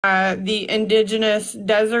the indigenous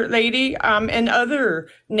desert lady, and other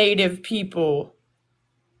native people.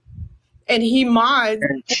 And he mods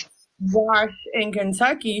Josh in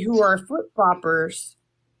Kentucky who are flip-floppers.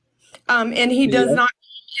 And he does not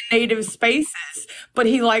in native spaces, but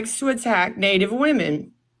he likes to attack native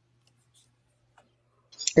women.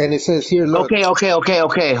 And it says here, look.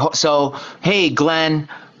 Okay. So, hey, Glenn,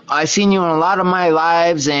 I've seen you in a lot of my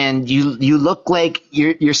lives, and you look like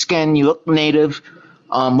your skin, you look native.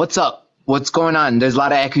 What's up? What's going on? There's a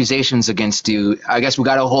lot of accusations against you. I guess we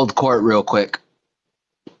got to hold court real quick.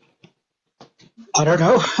 I don't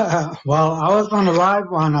know. Well, I was on a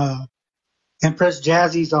live on Empress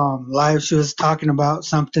Jazzy's live. She was talking about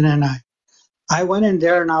something, and I went in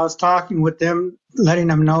there and I was talking with them, letting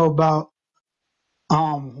them know about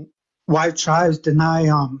why tribes deny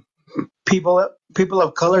people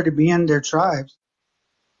of color to be in their tribes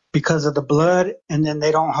because of the blood, and then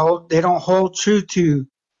they don't hold true to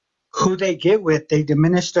who they get with. They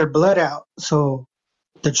diminish their blood out, so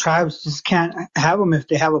the tribes just can't have them if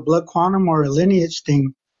they have a blood quantum or a lineage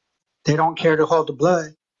thing. They don't care to hold the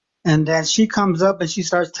blood. And then she comes up and she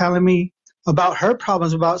starts telling me about her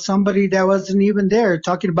problems, about somebody that wasn't even there,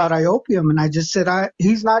 talking about iopium. And I just said,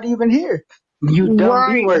 he's not even here. You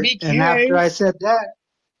dumb B-word. And after I said that,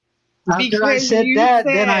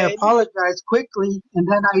 then I apologized quickly. And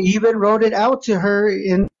then I even wrote it out to her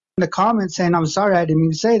in the comments saying, I'm sorry, I didn't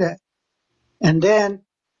mean to say that. And then,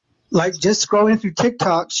 like, just scrolling through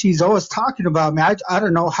TikTok, she's always talking about me. I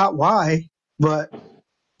don't know why, but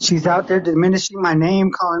she's out there diminishing my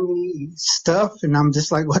name, calling me stuff, and I'm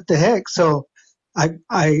just like, what the heck? So I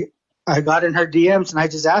got in her DMs and I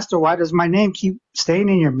just asked her, why does my name keep staying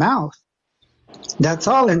in your mouth? That's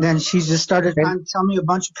all. And then she just started trying to tell me a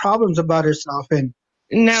bunch of problems about herself, and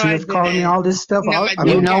she was calling me all this stuff.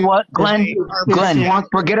 You know what, Glenn? Glenn,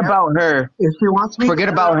 forget about her. If she wants me, forget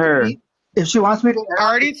about her. If she wants me to, I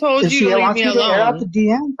already told you to leave me alone. Air out the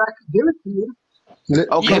DMs, I could give it to you.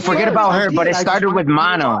 Okay, forget about her, but it started with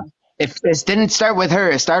Mono. If it didn't start with her,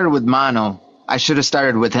 it started with Mono. I should have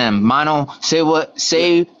started with him. Mono,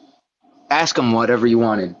 ask him whatever you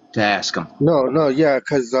wanted to ask him. No, yeah,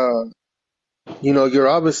 because you're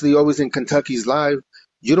obviously always in Kentucky's live.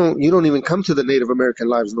 You don't even come to the Native American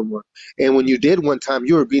lives no more. And when you did one time,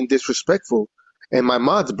 you were being disrespectful, and my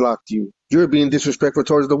mods blocked you. You were being disrespectful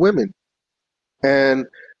towards the women. And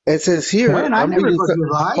it says here, hold on, Glenn.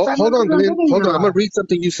 Hold on. I'm gonna read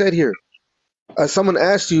something you said here. Someone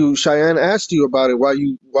asked you, Cheyenne asked you about it. Why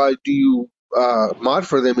do you mod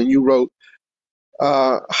for them? And you wrote,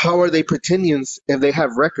 how are they pretendians if they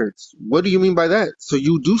have records? What do you mean by that? So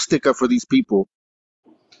you do stick up for these people.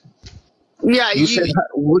 Yeah, you said,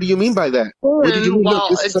 what do you mean by that? What did you mean? While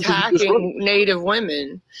attacking Native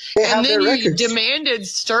women, and then you demanded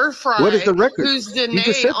Stir Fry, what is the record? Who's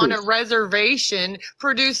Danae on a reservation,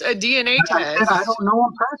 produce a DNA test. I don't know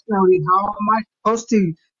them personally. How am I supposed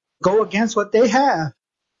to go against what they have?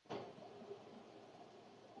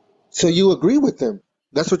 So you agree with them?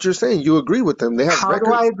 That's what you're saying. You agree with them? They have records.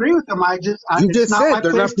 How do I agree with them? You just said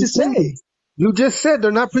they're not pretending. You just said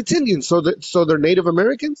they're not pretending. So they're Native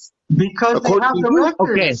Americans? Because they have the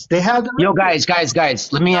records. Okay. They have the records. Yo,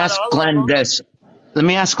 guys. Let me ask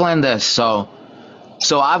Glenn this. So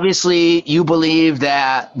obviously you believe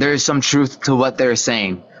that there's some truth to what they're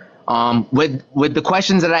saying. With the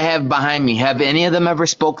questions that I have behind me, have any of them ever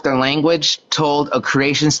spoke their language, told a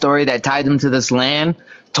creation story that tied them to this land,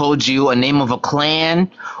 told you a name of a clan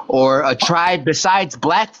or a tribe besides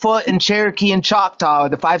Blackfoot and Cherokee and Choctaw,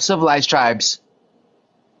 the 5 civilized tribes?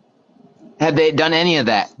 Have they done any of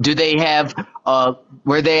that? Do they have,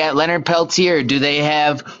 were they at Leonard Peltier? Do they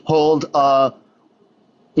have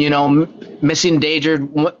missing endangered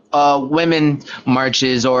women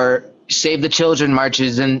marches or Save the Children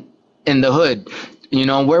marches in the hood?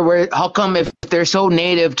 How come if they're so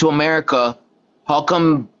native to America, how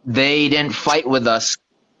come they didn't fight with us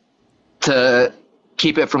to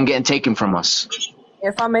keep it from getting taken from us?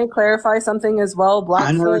 If I may clarify something as well,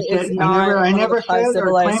 Blackfoot is not I never one of the 5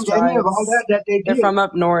 civilized tribes. any of all that they did. They're from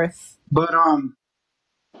up north. But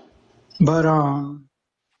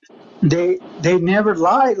they never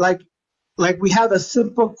lied. Like we have the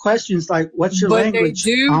simple questions like, what's your language?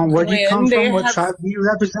 Where do you come from? What tribe do you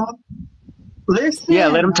represent? Listen, yeah,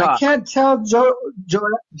 let him talk. I can't tell Joy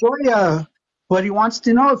what he wants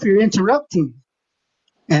to know if you're interrupting.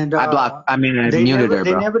 And I muted her, bro.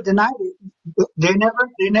 They never denied it. They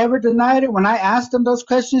never denied it. When I asked them those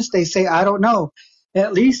questions, they say, I don't know.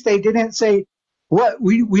 At least they didn't say, what,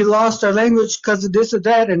 we lost our language because of this or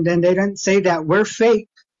that. And then they didn't say that we're fake.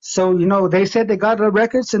 So, they said they got the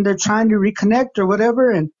records and they're trying to reconnect or whatever.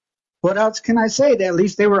 And What else can I say? At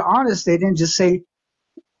least they were honest. They didn't just say,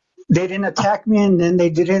 they didn't attack me, and then they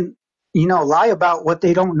didn't, lie about what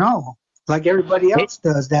they don't know, like everybody else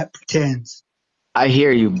does that pretends. I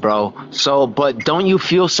hear you, bro. So, but don't you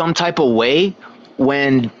feel some type of way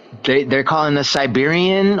when they're calling us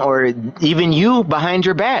Siberian, or even you behind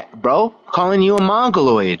your back, bro, calling you a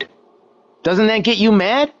Mongoloid? Doesn't that get you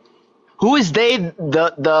mad? Who is they?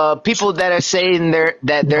 The people that are saying they're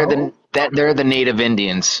the native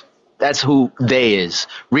Indians. That's who they is.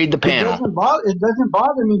 Read the panel. It doesn't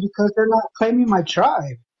bother me because they're not claiming my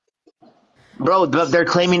tribe. Bro, they're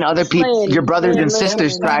claiming other people, your brothers and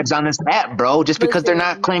sisters' tribes on this app, bro. Just because they're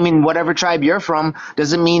not claiming whatever tribe you're from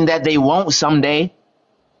doesn't mean that they won't someday.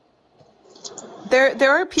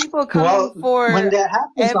 There are people coming for when that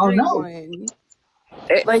happens, everyone. I'll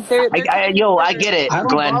know. I get it,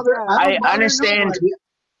 Glenn. I understand. Nobody.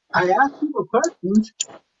 I ask people questions.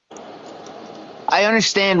 I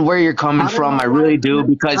understand where you're coming from. I really do,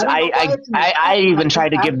 because I even tried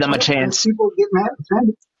to give them a chance. People get mad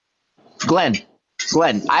offended. Glenn,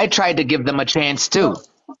 I tried to give them a chance too.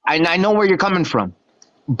 I know where you're coming from,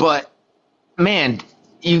 but man,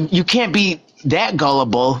 you can't be that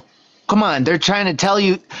gullible. Come on, they're trying to tell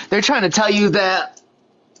you that,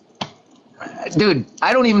 dude.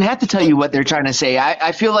 I don't even have to tell you what they're trying to say.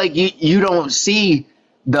 I feel like you don't see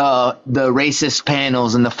the racist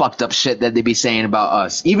panels and the fucked up shit that they be saying about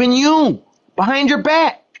us. Even you behind your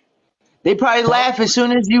back. They probably laugh as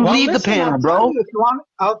soon as you leave the panel, bro.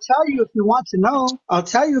 I'll tell you if you want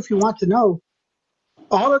to know.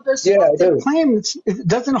 All of this stuff they claim, it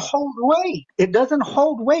doesn't hold weight. It doesn't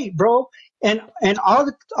hold weight, bro. And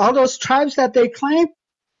all those tribes that they claim,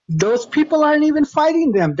 those people aren't even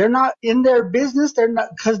fighting them. They're not in their business. They're not,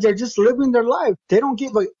 because they're just living their life. They don't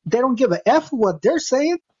give a F what they're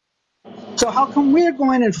saying. So how come we're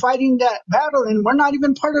going and fighting that battle and we're not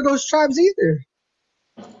even part of those tribes either?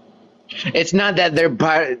 It's not that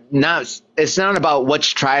it's not about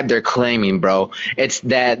which tribe they're claiming, bro. It's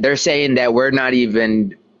that they're saying that we're not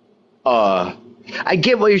even, I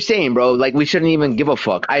get what you're saying, bro. Like, we shouldn't even give a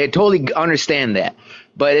fuck. I totally understand that.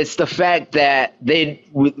 But it's the fact that they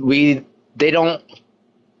don't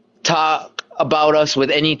talk about us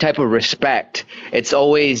with any type of respect. It's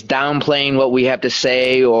always downplaying what we have to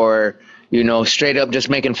say, or, straight up just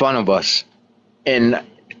making fun of us. And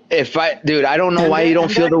dude, I don't know why you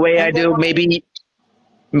don't feel the way I do.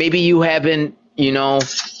 Maybe you haven't,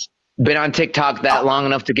 been on TikTok that long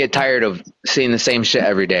enough to get tired of seeing the same shit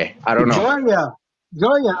every day. I don't know.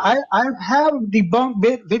 Gloria, I have debunked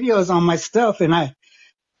videos on my stuff, and I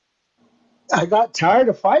got tired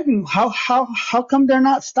of fighting. How come they're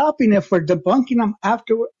not stopping if we're debunking them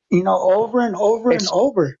after, over and over and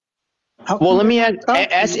over? Well, let me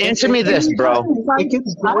answer me this, bro.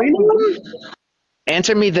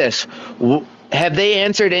 Answer me this. Have they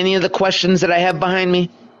answered any of the questions that I have behind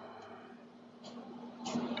me?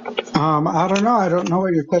 I don't know. I don't know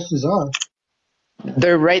what your questions are.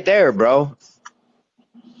 They're right there, bro.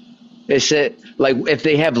 Is it like, if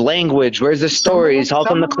they have language, where's the stories? How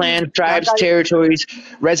come the clans, tribes, territories,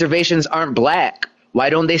 reservations aren't black?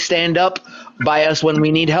 Why don't they stand up by us when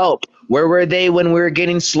we need help? Where were they when we were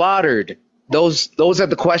getting slaughtered? Those are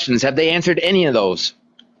the questions. Have they answered any of those?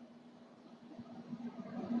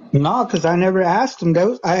 No, because I never asked them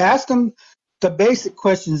those. I asked them the basic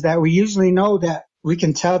questions that we usually know, that we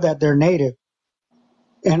can tell that they're native.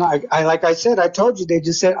 And I like I said, I told you, they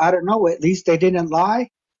just said, I don't know. At least they didn't lie.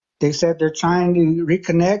 They said they're trying to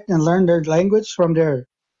reconnect and learn their language from their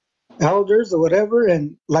elders or whatever.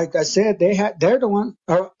 And like I said, they're the one.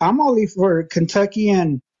 I'm only for Kentucky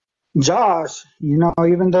and Josh,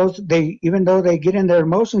 even though they get in their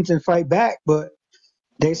emotions and fight back, but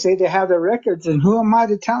they say they have their records, and who am I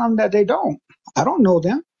to tell them that they don't? I don't know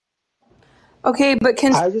them. Okay, but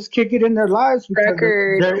I just kick it in their lives because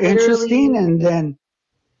they're interesting, and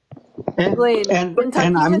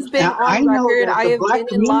Kentucky has been on record. I have been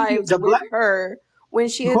in lives with her when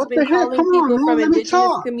she has been calling people from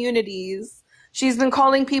indigenous communities. She's been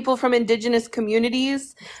calling people from indigenous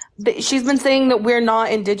communities. She's been saying that we're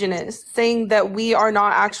not indigenous, saying that we are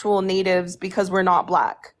not actual natives because we're not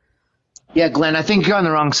black. Yeah, Glenn, I think you're on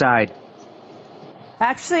the wrong side.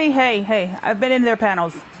 Actually, hey, I've been in their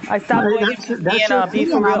panels. I stopped going.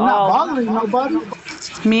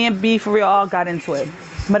 Me and B for real all got into it.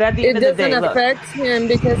 But at the end of the day, it doesn't affect him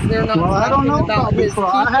because they're not talking about his people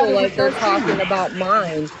like they're talking about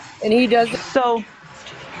mine, and he doesn't. So,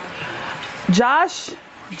 Josh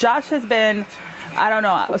has been, I don't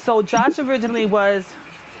know. So Josh originally was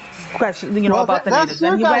question, about the natives.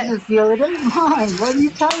 That's your guys' deal. It ain't mine. What are you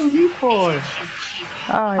telling me for?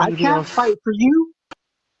 I can't fight for you.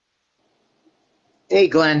 Hey,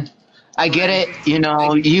 Glenn, I get it. You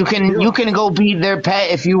know, you can go be their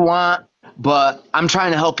pet if you want, but I'm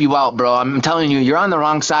trying to help you out, bro. I'm telling you, you're on the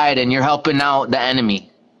wrong side and you're helping out the enemy.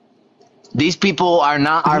 These people are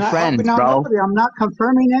not our friends, bro. Nobody. I'm not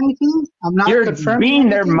confirming anything. You're being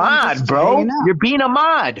their mod, bro. You're being a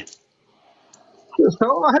mod.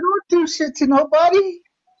 So I don't do shit to nobody.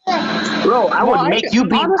 Bro, I would let you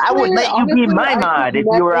be my mod if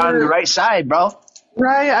you were on the right side, bro.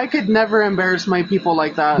 Right, I could never embarrass my people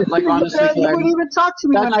like that. Like, honestly, you wouldn't even talk to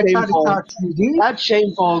me when I try to talk to you, dude. That's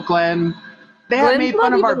shameful, Glenn. They have made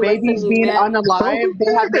fun of our babies being unalive.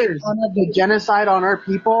 They have made fun of the genocide on our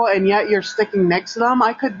people, and yet you're sticking next to them.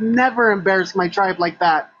 I could never embarrass my tribe like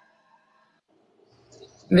that.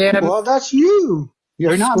 Well, that's you.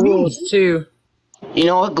 You're not me. Too. You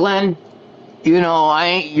know what, Glenn? You know,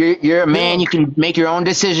 you're a man. You can make your own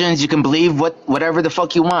decisions. You can believe whatever the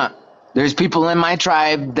fuck you want. There's people in my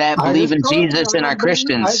tribe that believe in Jesus and are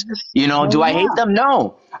Christians. You know, do I hate them?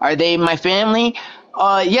 No. Are they my family?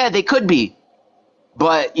 Yeah, they could be.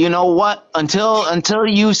 But you know what? Until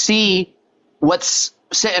you see what's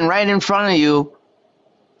sitting right in front of you,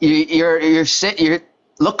 you're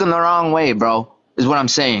looking the wrong way, bro. Is what I'm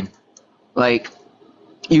saying. Like,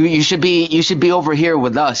 you should be over here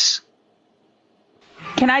with us.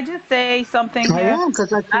 Can I just say something here? I am,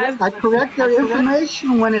 because I correct their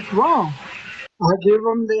information when it's wrong. I give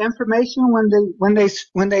them the information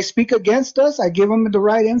when they speak against us. I give them the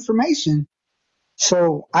right information.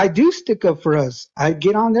 So I do stick up for us. I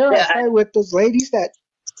get on there. I fight with those ladies that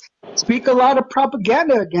speak a lot of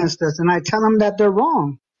propaganda against us, and I tell them that they're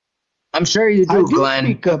wrong. I'm sure you do,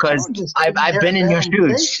 Glenn, because I've been in your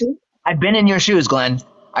shoes. I've been in your shoes, Glenn.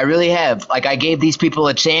 I really have. Like, I gave these people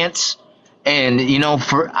a chance. And, you know,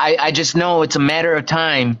 I just know it's a matter of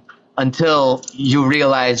time until you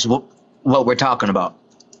realize what we're talking about.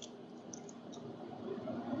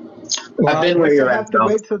 Well, I've been where you're at, though.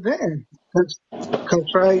 Wait till then,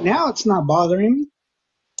 because right now it's not bothering me.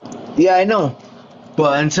 Yeah, I know.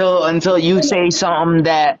 But until you say something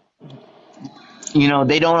that, you know,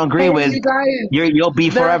 they don't agree with, you'll be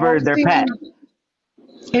forever their pet.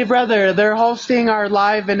 Hey, brother, they're hosting our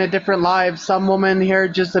live in a different live. Some woman here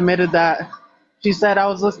just admitted that. She said, I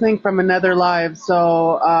was listening from another live.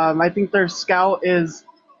 So I think their scout is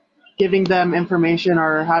giving them information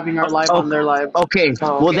or having our live on their live. Okay.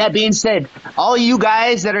 Well, that being said, all you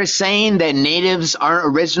guys that are saying that natives aren't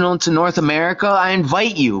original to North America, I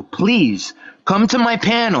invite you, please, come to my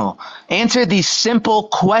panel. Answer these simple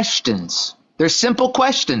questions. They're simple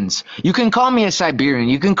questions. You can call me a Siberian.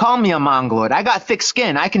 You can call me a Mongoloid. I got thick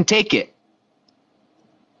skin. I can take it.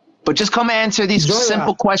 But just come answer these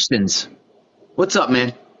simple questions. What's up,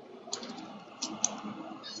 man?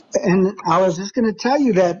 And I was just going to tell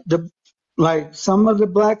you that some of the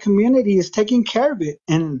black community is taking care of it.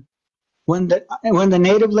 And when the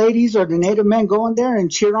native ladies or the native men go in there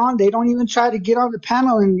and cheer on, they don't even try to get on the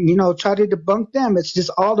panel and, you know, try to debunk them. It's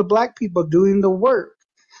just all the black people doing the work.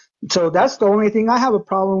 So that's the only thing I have a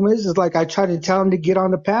problem with is like I try to tell them to get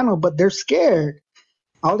on the panel, but they're scared.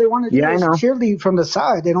 All they want to do is cheerlead from the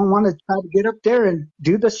side. They don't want to try to get up there and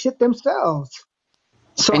do the shit themselves.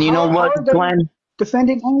 So and you know what, Glenn?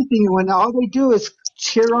 Defending anything when all they do is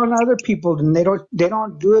cheer on other people and they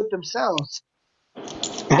don't do it themselves.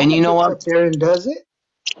 And you know what? Up there and does it.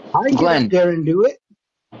 I get up there and do it.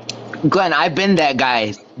 Glenn, I've been that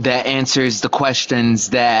guy that answers the questions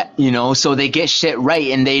that, you know, so they get shit right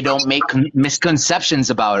and they don't make misconceptions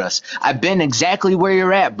about us. I've been exactly where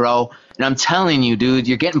you're at, bro. And I'm telling you, dude,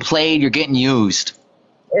 you're getting played, you're getting used.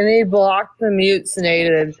 And they block the mutes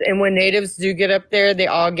natives. And when natives do get up there, they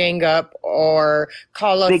all gang up or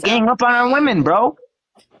call us They gang up on our women, bro.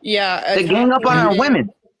 Yeah. They gang up on our women.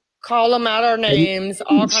 Call them out our names,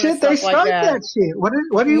 all kind of stuff like that. Shit. What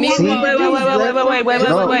do you want?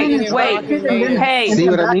 Wait. Hey. See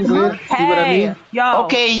what I mean, Glenn? See what I mean? Yo.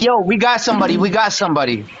 Okay, we got somebody.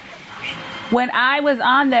 When I was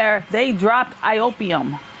on there, they dropped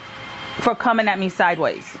Iopium for coming at me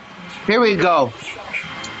sideways. Here we go.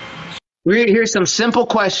 Here's some simple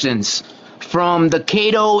questions from the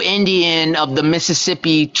Caddo Indian of the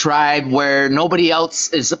Mississippi tribe where nobody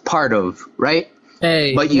else is a part of, right?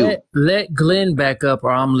 Hey, but you let Glenn back up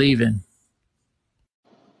or I'm leaving.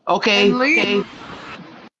 Okay.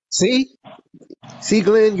 See,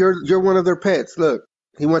 Glenn, you're one of their pets. Look,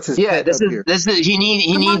 he wants his pet up here.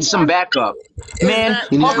 He needs some backup. Man,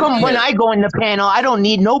 how come when I go in the panel, I don't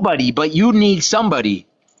need nobody, but you need somebody?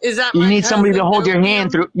 Is that You my need somebody to cousin, hold your hand Opium?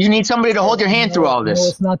 through. You need somebody to hold your hand through all No, this.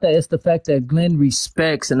 it's not that. It's the fact that Glenn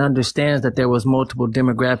respects and understands that there was multiple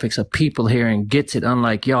demographics of people here and gets it,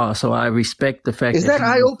 unlike y'all. So I respect the fact Is that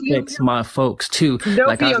he Opium? respects my folks too.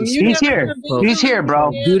 Like I Opium, you He's never here. even been He's to here, bro.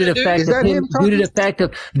 due to the Louisiana, fact Is of that him, him due to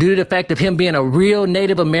talking? the fact of him being a real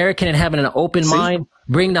Native American and having an open See? mind.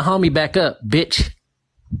 Bring the homie back up, bitch.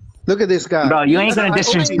 Look at this guy. Bro, you ain't gonna He's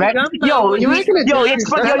playing disrespect. gumbo Yo, when You he's ain't gonna it's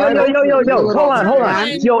funny. disrespect Yo. you little Hold on.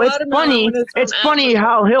 playing Yo, it's watermelon funny. when it's from It's funny Africa.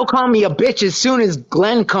 how he'll call me a bitch as soon as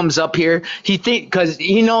Glenn comes up here. Because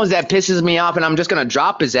he knows that pisses me off, and I'm just gonna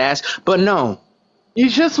drop his ass. But no,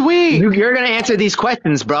 He's just weak. you're gonna answer these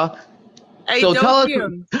questions, bro. Hey, So tell us,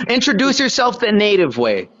 Dopium, introduce yourself the native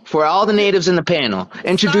way for all the natives in the panel.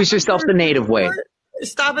 Introduce yourself the native way.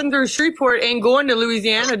 Stopping through Shreveport ain't going to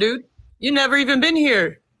Louisiana, dude. You never even been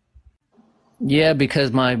here. Yeah,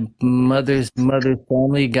 because my mother's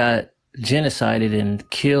family got genocided and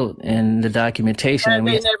killed in the documentation, and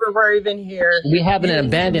They never were even here. we have an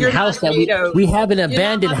abandoned You're house not that native. we have an You're not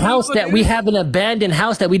abandoned my house people, that dude. we have an abandoned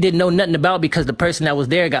house that we didn't know nothing about because the person that was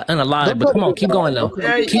there got unalived. But come on, keep going though.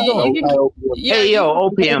 Keep going. Hey, yo,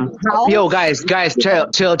 Opium. Yo, guys,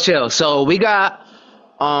 chill. So we got,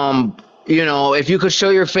 if you could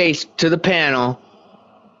show your face to the panel,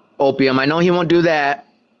 Opium. I know he won't do that,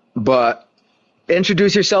 but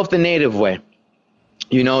introduce yourself the native way.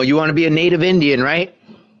 You want to be a native Indian, right?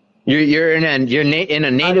 You're in a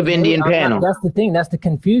native Indian panel. That's the thing. That's the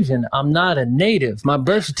confusion. I'm not a native. My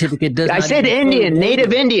birth certificate does. I not said even Indian, say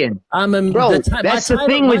native Indian. I'm a Bro, that's the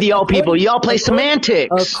thing with y'all people. Y'all play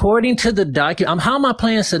semantics. According to the document, how am I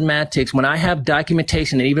playing semantics when I have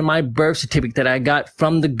documentation and even my birth certificate that I got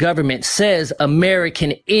from the government says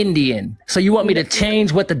American Indian? So you want me to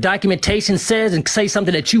change what the documentation says and say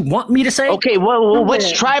something that you want me to say? Okay, well,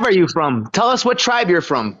 which tribe are you from? Tell us what tribe you're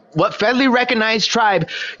from. What federally recognized tribe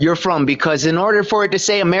you're from, because in order for it to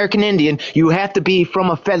say American Indian, you have to be from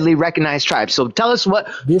a federally recognized tribe. So tell us what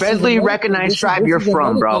federally recognized tribe you're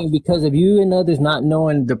from, bro. Because of you and others not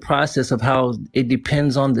knowing the process of how it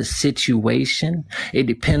depends on the situation. It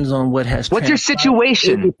depends on what has What's your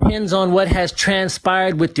situation? It depends on what has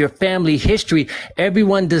transpired with your family history.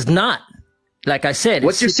 Everyone does not. Like I said.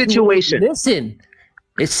 What's your situation? Listen.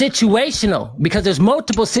 It's situational because there's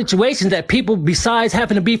multiple situations that people, besides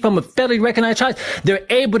having to be from a federally recognized tribe, they're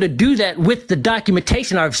able to do that with the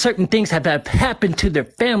documentation, or certain things have happened to their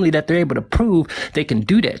family that they're able to prove they can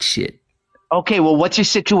do that shit. Okay, well, what's your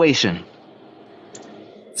situation?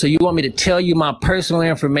 So you want me to tell you my personal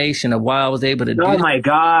information of why I was able to do that? Oh my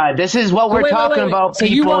God, this is what we're talking about,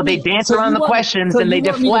 people. They dance around the questions and they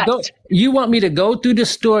deflect. You want me to go through the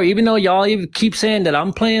story, even though y'all even keep saying that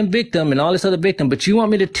I'm playing victim and all this other victim, but you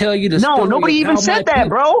want me to tell you the story. No, nobody even said that,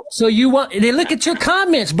 bro. So they look at your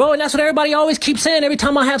comments, bro, and that's what everybody always keeps saying every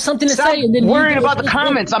time I have something to say. And then worrying about the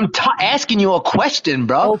comments. I'm asking you a question,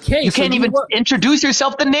 bro. Okay. You can't even introduce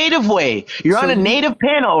yourself the native way. You're on a native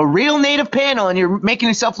panel, a real native panel, and you're making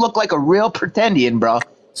yourself look like a real pretendian, bro.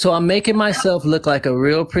 So I'm making myself look like a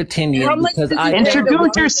real pretendian because I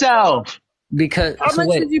introduce yourself. Because how much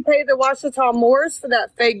did you pay the Washita Moors for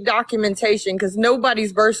that fake documentation? Because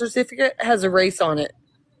nobody's birth certificate has a race on it.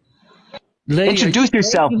 Introduce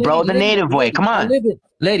yourself, bro, the native way. Come on.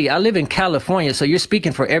 I live in California, so you're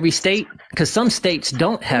speaking for every state? Because some states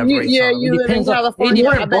don't have race. Yeah, you live in California. You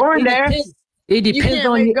weren't born there. It depends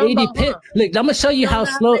on you. It depends. Look, I'm gonna show you how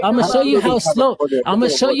slow. I'm gonna show you how slow. I'm gonna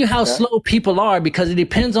show you how slow people are because it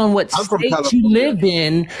depends on what state you live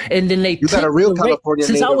in, and then they. You got a real California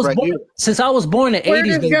native right here. Since I was born in the 80s. Where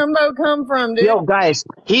does gumbo come from, dude? Yo, guys,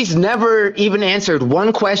 he's never even answered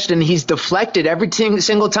one question. He's deflected every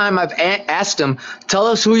single time I've asked him. Tell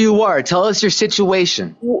us who you are. Tell us your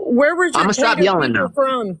situation. Where was your I'm gonna stop yelling now.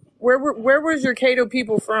 From? Where was your Cato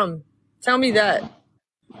people from? Tell me that.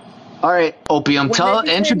 All right, Opium,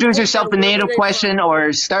 introduce yourself the native question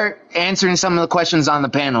or start answering some of the questions on the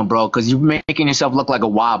panel, bro, because you're making yourself look like a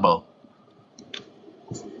wabo.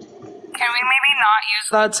 Can we maybe not use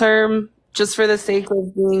that term just for the sake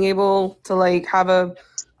of being able to, like, have a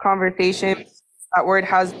conversation? That word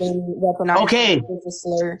has been weaponized. Okay. As a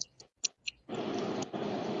slur.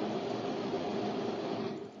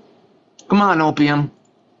 Come on, Opium.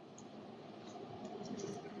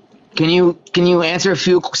 Can you answer a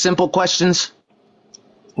few simple questions?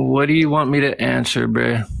 What do you want me to answer,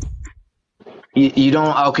 bro? You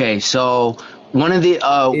don't. Okay, so one of the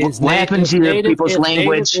what happens to people's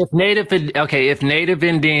language? If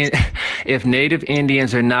Native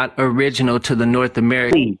Indians are not original to the North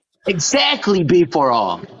American. Exactly, B for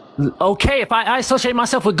all. Okay, if I associate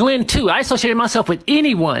myself with Glenn too, I associate myself with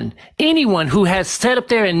anyone who has sat up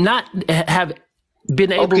there and not have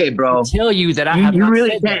been able bro. to tell you that I have You not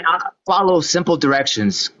really said can't that. follow simple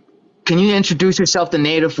directions. Can you introduce yourself the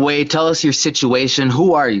native way? Tell us your situation.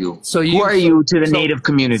 Who are you? Who are you to the native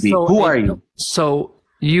community? Who are you? So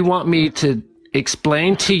you want me to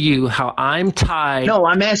explain to you how I'm tied? No,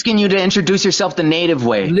 I'm asking you to introduce yourself the native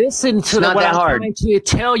way. Listen to what I'm trying to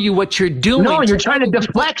tell you what you're doing. No, you're trying to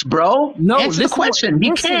deflect, bro. No, answer the question. He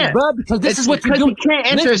can't, bro, because this is what you're doing. He can't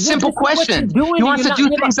answer a simple question. He wants to do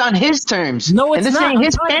things on his terms. No, it's and this not. ain't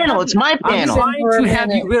his panel. It's my panel.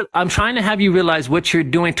 I'm trying to have you realize what you're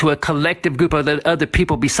doing to a collective group of other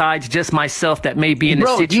people besides just myself that may be in this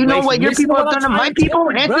situation. Bro, do you know what your people have done to my people?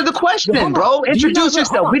 Answer the question, bro. Introduce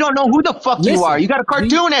yourself. We don't know who the fuck you are. You got a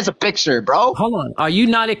cartoon as a picture, bro. Hold on. Are you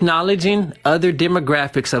not acknowledging other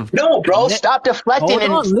demographics of... No, bro. Stop deflecting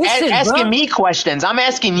asking me questions. I'm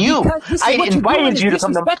asking you. I invited you to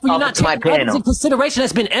come to my panel. In consideration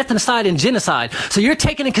has been ethnocide and genocide. So you're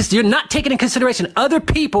not taking in consideration other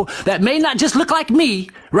people that may not just look like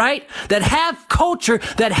me, right? That have culture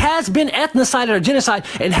that has been ethnocide or genocide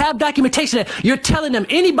and have documentation that you're telling them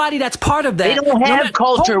anybody that's part of that. They don't have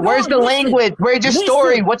culture. Where's the language? Where's your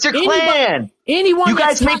story? What's your clan? You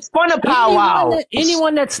guys make fun of powwow.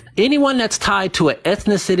 Anyone that's tied to an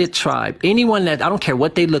ethnicity tribe, anyone that, I don't care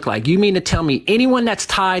what they look like, you mean to tell me anyone that's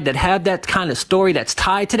tied, that have that kind of story that's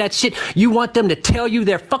tied to that shit, you want them to tell you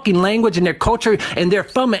their fucking language and their culture and they're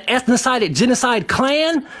from an ethnocide, genocide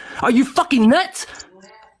clan? Are you fucking nuts?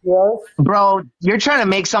 Yes. Bro, you're trying to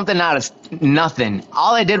make something out of nothing.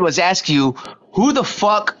 All I did was ask you, who the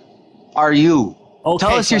fuck are you? Okay,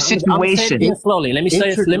 tell us your situation. Slowly. Let me say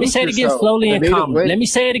it again slowly and calmly. Let me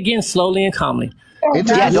say it again slowly and calmly.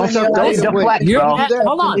 Yeah, don't deflect, bro.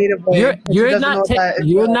 Hold on. You're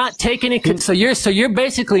not taking in. So you're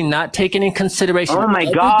basically not taking in consideration. Oh my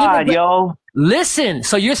God, yo. Listen.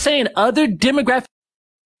 So you're saying other demographics.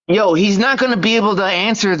 Yo, he's not going to be able to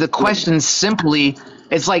answer the questions simply.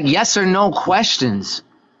 It's like yes or no questions.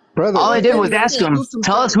 Brother, all I did was ask him,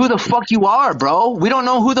 tell us who the fuck you are, bro. We don't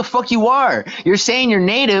know who the fuck you are. You're saying you're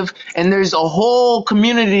native, and there's a whole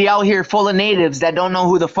community out here full of natives that don't know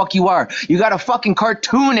who the fuck you are. You got a fucking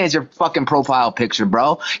cartoon as your fucking profile picture,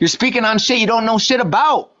 bro. You're speaking on shit you don't know shit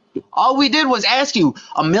about. All we did was ask you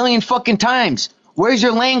a million fucking times, where's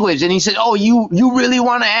your language? And he said, oh, you really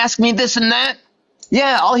want to ask me this and that?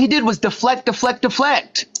 Yeah, all he did was deflect.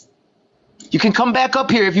 You can come back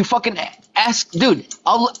up here if you fucking ask, dude.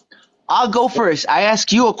 I'll go first. I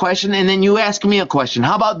ask you a question and then you ask me a question.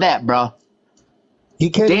 How about that, bro?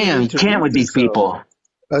 You can't with these people.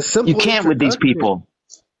 You can't with these people.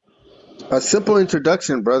 A simple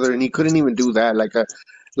introduction, brother, and he couldn't even do that.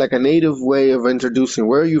 Like a native way of introducing.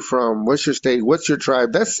 Where are you from? What's your state? What's your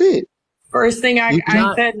tribe? That's it. First thing I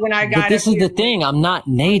said when I got. But this is the thing. I'm not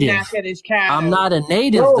native. I'm not a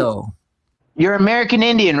native though. You're American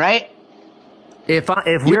Indian, right? If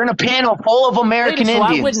you're in a panel full of American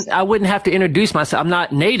Indians, I wouldn't have to introduce myself. I'm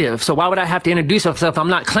not native, so why would I have to introduce myself? I'm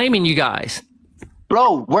not claiming you guys.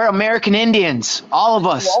 Bro, we're American Indians, all of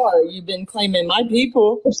us. You've been claiming my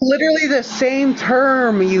people. It's literally the same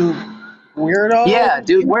term, you weirdo. Yeah,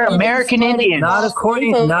 dude, we're American Indians. Not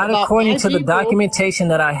according to the documentation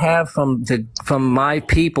that I have from my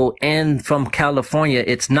people and from California.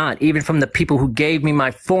 It's not. Even from the people who gave me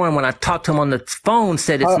my form when I talked to them on the phone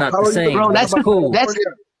said it's not the same. Bro, that's cool.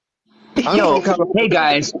 Yo, hey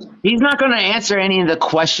guys, he's not going to answer any of the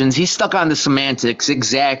questions. He's stuck on the semantics.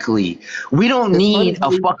 Exactly. We don't need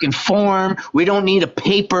a fucking form. We don't need a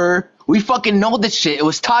paper. We fucking know this shit. It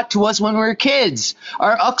was taught to us when we were kids.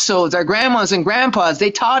 Our uxos, our grandmas and grandpas,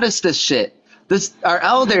 they taught us this shit. Our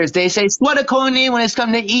elders, they say, "Swadakoni," when it's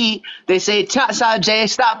come to eat. They say, "Cha-sa-jay,"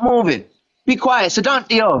 stop moving. Be quiet. So don't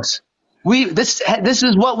Dios. This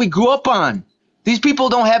is what we grew up on. These people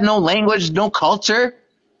don't have no language, no culture.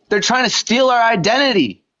 They're trying to steal our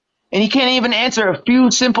identity. And he can't even answer a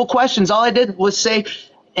few simple questions. All I did was say,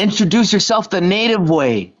 introduce yourself the native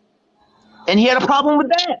way. And he had a problem with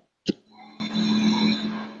that.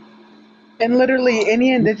 And literally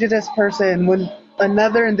any indigenous person, when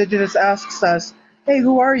another indigenous asks us, hey,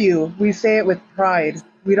 who are you? We say it with pride.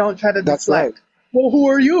 We don't try to deflect. Right. Well, who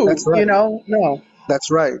are you? That's right. You know, no.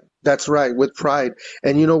 That's right. That's right. With pride.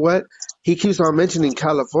 And you know what? He keeps on mentioning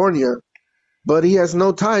California, but he has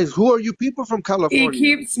no ties. Who are you people from California? He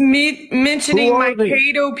keeps mentioning my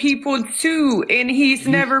Cato people too, and he's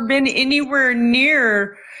never been anywhere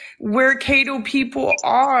near where Cato people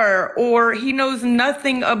are, or he knows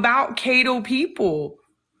nothing about Cato people.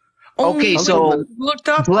 Okay, so looked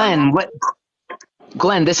up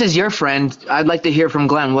Glenn, this is your friend. I'd like to hear from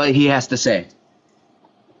Glenn what he has to say.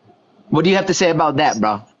 What do you have to say about that,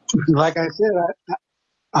 bro? Like I said,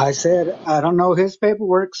 I said I don't know his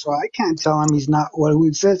paperwork, so I can't tell him he's not what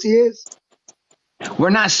he says he is. We're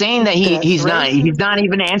not saying that he's not. He's not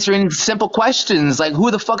even answering simple questions like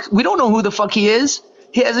who the fuck. We don't know who the fuck he is.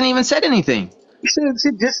 He hasn't even said anything. See,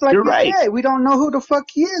 just like You're you right. said, we don't know who the fuck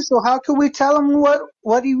he is. So how can we tell him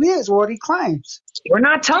what he is, what he claims? We're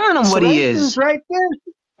not telling him what he is. Right there.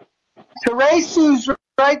 Teresa's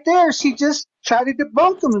right there. She just tried to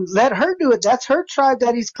debunk him and let her do it. That's her tribe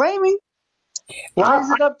that he's claiming. Why is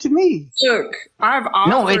it up to me? Look, I've offered.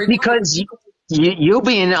 No, it's because you'll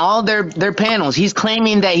be in all their panels. He's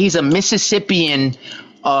claiming that he's a Mississippian.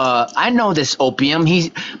 I know this opium.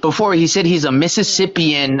 Before he said he's a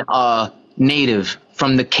Mississippian native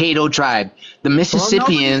from the Caddo tribe. The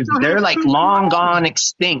Mississippians, they're like long gone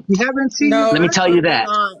extinct. You haven't seen. No, let me tell you that.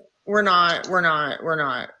 We're not.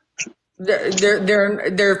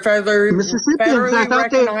 They're federally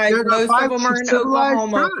recognized. Most of them are in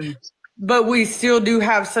Oklahoma. But we still do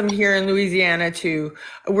have some here in Louisiana too.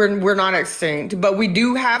 We're not extinct, but we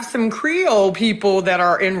do have some Creole people that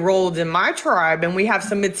are enrolled in my tribe, and we have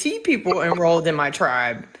some Métis people enrolled in my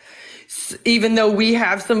tribe, even though we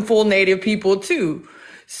have some full Native people too.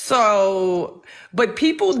 So, but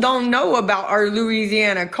people don't know about our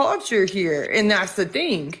Louisiana culture here, and that's the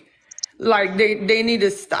thing. Like they need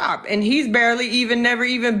to stop. And he's never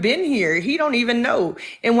even been here. He don't even know.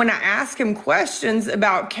 And when I ask him questions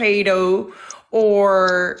about Caddo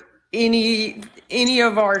or any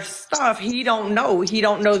of our stuff, he don't know. He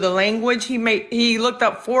don't know the language. He looked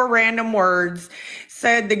up 4 random words,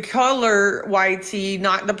 said the color whitey,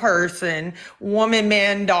 not the person, woman,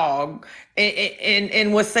 man, dog,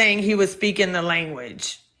 and was saying he was speaking the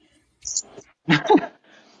language.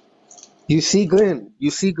 You see,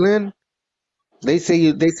 Glenn. They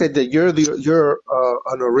said that you're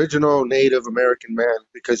an original Native American man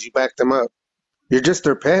because you backed them up. You're just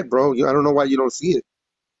their pet, bro. I don't know why you don't see it.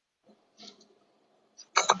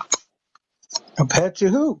 A pet to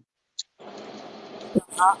who?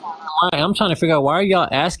 I'm trying to figure out why are y'all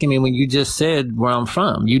asking me when you just said where I'm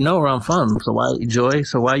from? You know where I'm from, so why, Joy?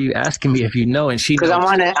 So why are you asking me if you know? And she because I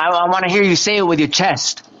want to hear you say it with your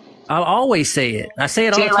chest. I'll always say it. I say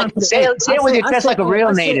it all the time. Say it with your chest like a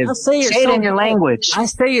real native. Say it in your language. I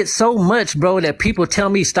say it so much, bro, that people tell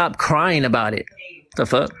me stop crying about it. The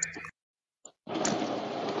fuck?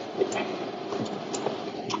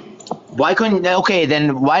 Why couldn't? Okay,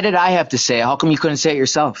 then why did I have to say it? How come you couldn't say it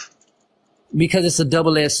yourself? Because it's a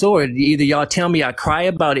double-edged sword. Either y'all tell me I cry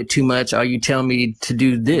about it too much, or you tell me to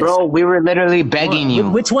do this. Bro, we were literally begging you.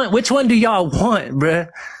 Which one do y'all want, bruh?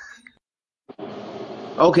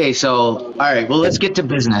 Okay, so, all right, well, let's get to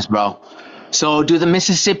business, bro. So, do the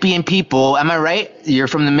Mississippian people, am I right? You're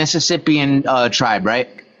from the Mississippian tribe, right?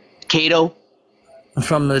 Caddo?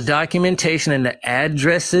 From the documentation and the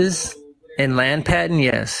addresses and land patent,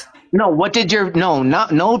 yes. No,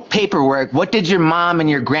 no paperwork. What did your mom and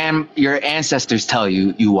your ancestors tell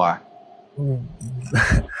you are?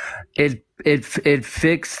 It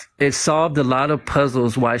solved a lot of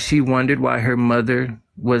puzzles why she wondered why her mother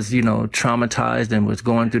was, traumatized and was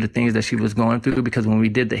going through the things that she was going through, because when we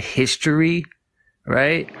did the history,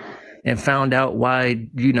 right, and found out why,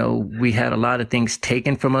 we had a lot of things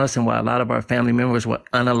taken from us and why a lot of our family members were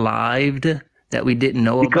unalived that we didn't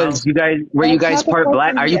know about. Because you guys part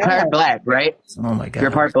black? Are you part black, right? Oh my God.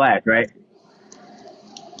 You're part black, right?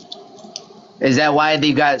 Is that why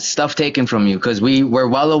they got stuff taken from you? Because we're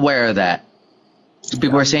well aware of that.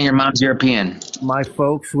 People are saying your mom's European. My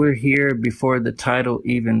folks were here before the title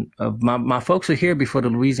even of my folks were here before the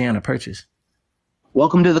Louisiana Purchase.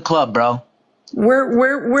 Welcome to the club, bro. Where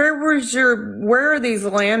are these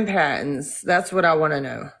land patents? That's what I want to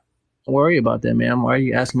know. Don't worry about that, ma'am. Why are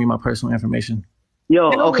you asking me my personal information?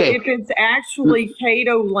 Okay. If it's actually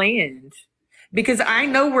Caddo land. Because I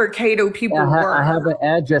know where Caddo people were. I have an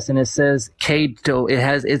address and it says Caddo.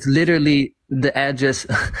 It's literally the address.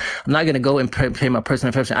 I'm not gonna go and pay my personal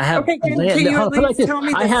information. I have. Okay, can you at least tell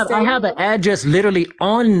me I have an address literally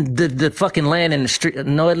on the fucking land in the street.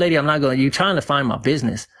 No, lady, I'm not going. You're trying to find my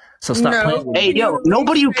business, so stop playing. Hey,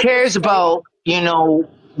 nobody who cares about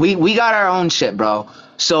we got our own shit, bro.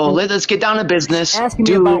 So let's get down to business.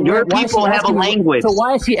 Do your people have a language? So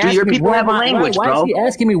why is she asking me? Do your people have a language, bro? Why is she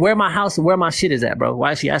asking me where my house, where my shit is at, bro?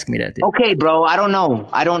 Why is she asking me that? Then? Okay, bro. I don't know.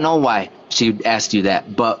 I don't know why she asked you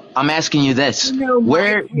that, but I'm asking you this: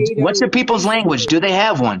 what's your people's language? Do they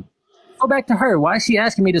have one? Go back to her. Why is she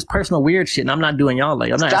asking me this personal weird shit? And I'm not doing y'all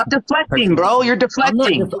like. I'm not. Stop deflecting, bro. You're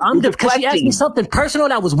deflecting. Because she asked me something personal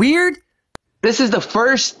that was weird. This is the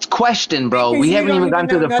first question, bro. We haven't even gone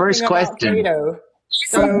through the first question.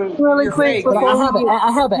 So really quick, but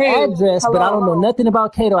I have an address, but I don't know nothing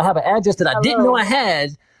about Cato. I have an address that I didn't know I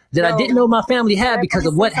had, that I didn't know my family had because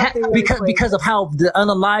of what because of how the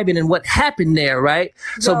unaliving and what happened there, right?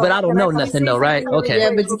 So, but I don't know nothing though, right? Okay.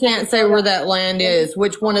 Yeah, but you can't say where that land is.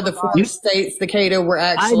 Which one of the 4 states the Cato were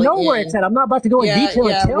actually? I know where it's at. I'm not about to go in detail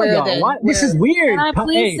and tell y'all. Why? This is weird. Can I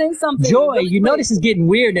please say something? Joy, you know this is getting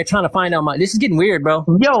weird. They're trying to find out this is getting weird, bro.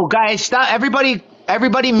 Yo, guys, stop! Everybody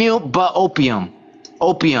mute, but opium.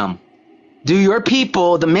 Do your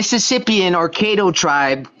people, the Mississippian or Cato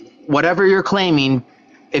tribe, whatever you're claiming,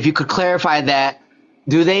 if you could clarify that,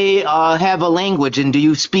 do they have a language and do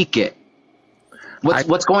you speak it?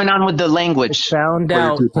 What's going on with the language? I found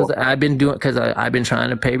out because I've been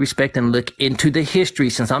trying to pay respect and look into the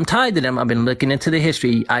history. Since I'm tied to them, I've been looking into the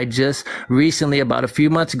history. I just recently, about a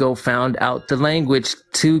few months ago, found out the language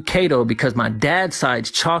to Cato because my dad's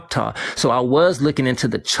side's Choctaw. So I was looking into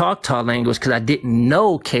the Choctaw language because I didn't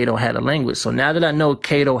know Cato had a language. So now that I know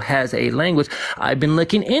Cato has a language, I've been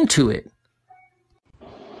looking into it.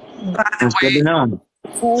 By the Good to know.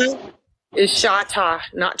 Is Choctaw,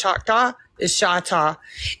 not Choctaw, is Choctaw.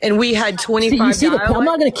 And we had 25 See, I'm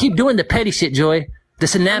not going to keep doing the petty shit, Joy. The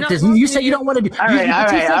synapses. You say you don't want to do. All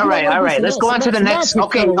right. Let's go on to the next.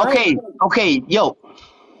 Okay. Yo,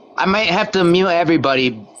 I might have to mute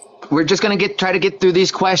everybody. We're just going to try to get through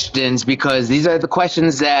these questions because these are the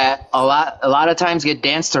questions that a lot of times get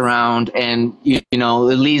danced around and, you know,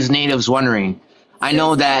 it leaves natives wondering. I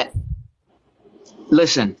know that.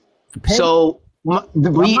 Listen, so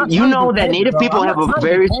you know that Native people have a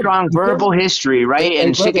very strong verbal history, right?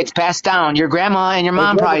 And shit gets passed down. Your grandma and your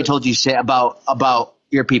mom probably told you shit about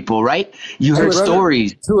your people, right? You heard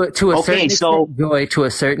stories. To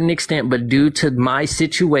a certain extent, but due to my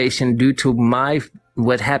situation, due to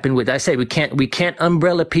what happened with, I say we can't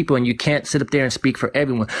umbrella people and you can't sit up there and speak for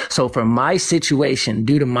everyone. So for my situation,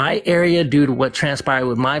 due to my area, due to what transpired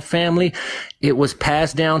with my family, it was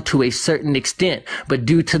passed down to a certain extent, but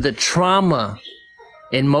due to the trauma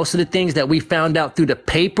and most of the things that we found out through the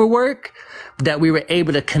paperwork that we were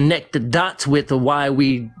able to connect the dots with the why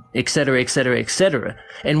we, et cetera,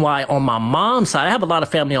 and why on my mom's side, I have a lot of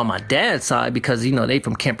family on my dad's side because, you know, they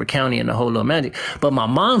from Kemper County and the whole little magic. But my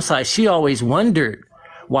mom's side, she always wondered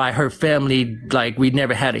why her family, like, we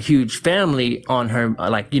never had a huge family on her.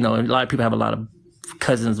 Like, you know, a lot of people have a lot of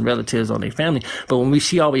cousins and relatives on their family. But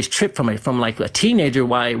she always tripped from like a teenager,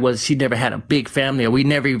 why it was she never had a big family or we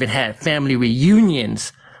never even had family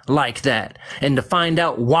reunions like that. And to find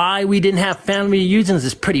out why we didn't have family reunions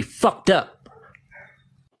is pretty fucked up.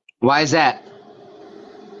 Why is that?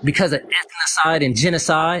 Because of ethnocide and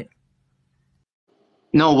genocide.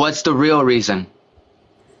 No, what's the real reason?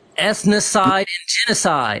 Ethnocide and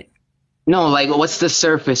genocide. No, like what's the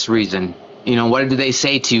surface reason? You know, what do they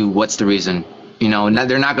say to you? What's the reason? You know,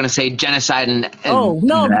 they're not going to say genocide and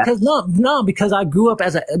because I grew up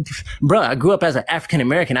as an African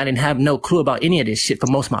American. I didn't have no clue about any of this shit for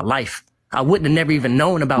most of my life. I wouldn't have never even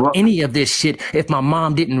known about any of this shit if my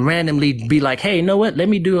mom didn't randomly be like, hey, you know what? Let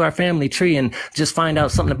me do our family tree and just find out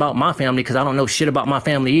something about my family because I don't know shit about my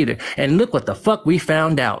family either. And look what the fuck we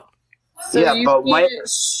found out. So you can't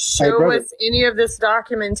show us any of this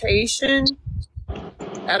documentation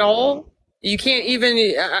at all? You can't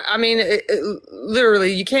even, I mean,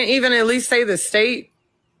 literally, you can't even at least say the state.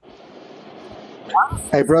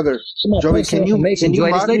 Hey, brother, Joey, can you this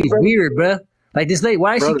lady's weird, bruh. Like this lady,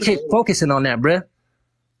 why is she keep focusing on that, bruh?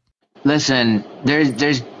 Listen, dude,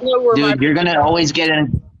 you're gonna always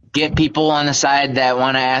get people on the side that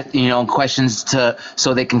want to ask, you know, questions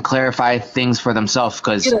so they can clarify things for themselves.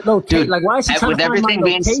 Because, dude, like, why is she trying to find my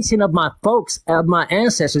location of my folks, of my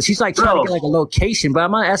ancestors? She's like trying to get like a location, bro.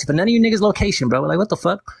 I'm not asking for none of you niggas' location, bro. Like, what the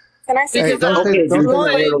fuck? Can I say you don't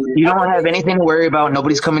have anything to worry about.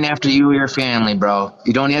 Nobody's coming after you or your family, bro.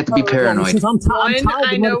 You don't have to be paranoid.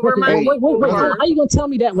 I know where my wait. How you gonna tell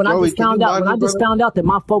me that when I just found out that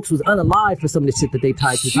my folks was unalive for some of the shit that they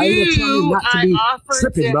tied to? How you gonna tell me not to be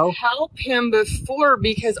tripping, bro? Help him before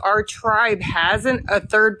because our tribe hasn't a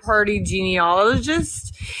third-party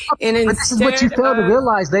genealogist. And this is what you fail to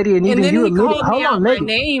realize, lady, and even you admitted. Hold on, lady.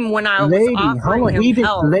 Name when I was offering him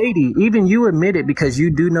help. Lady, even you admitted because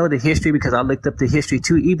you do know the history because I looked up the history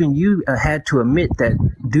too. Even you had to admit that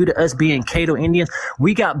due to us being Cato Indians,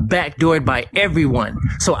 we got backdoored by everyone.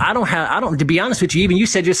 So to be honest with you, even you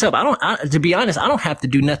said yourself, to be honest, I don't have to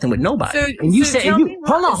do nothing with nobody. And you said,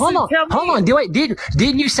 hold on.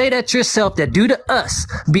 Didn't you say that yourself that due to us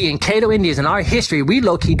being Cato Indians in our history, we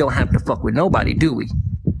low key don't have to fuck with nobody, do we?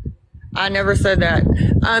 I never said that.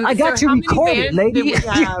 I got you recorded, lady.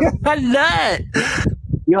 I'm not.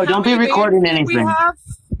 Yo, don't be recording anything.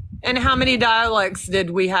 And how many dialects did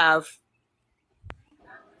we have?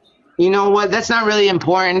 You know what? That's not really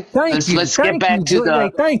important. Let's get back to the.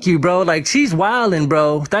 Like, thank you, bro. Like, she's wilding,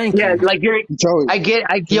 bro. Thank you. Yeah, like you're. Joey. I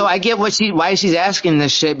get why she's asking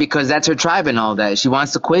this shit, because that's her tribe and all that. She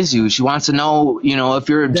wants to quiz you. She wants to know, if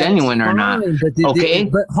you're genuine or not. Okay.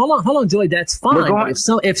 But hold on, Joey. That's fine.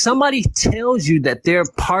 If somebody tells you that they're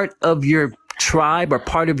part of your tribe or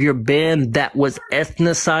part of your band that was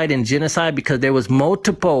ethnocide and genocide, because there was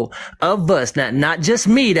multiple of us, not just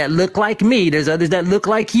me that look like me, there's others that look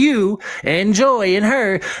like you and Joy and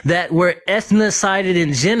her that were ethnocided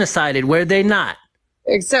and genocided, were they not?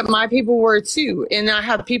 Except my people were too, and I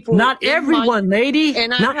have people. Not everyone, lady.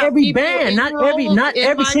 And not every band. Not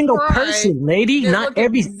every single person, lady. Not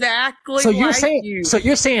every. Exactly. So you're saying. So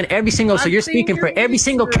you're saying every single. So you're speaking for every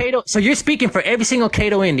single Cato. So you're speaking for every single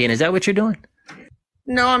Cato Indian. Is that what you're doing?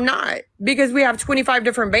 No, I'm not, because we have 25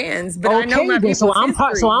 different bands. But I know my people. So I'm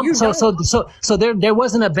part. So there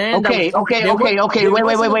wasn't a band. Okay.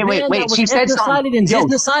 Wait. She said something.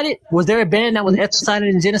 Genocided. Was there a band that was ethnocided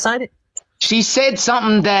and genocided? She said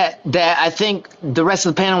something that I think the rest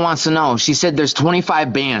of the panel wants to know. She said there's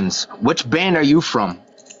 25 bands. Which band are you from?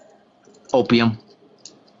 Opium.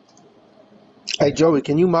 Hey, Joey,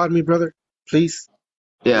 can you mod me, brother? Please?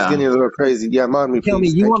 Yeah. It's getting a little crazy. Yeah, mod me, please. Tell me,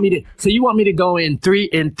 you want me to go in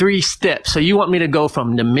three steps. So you want me to go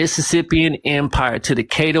from the Mississippian Empire to the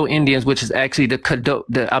Caddo Indians, which is actually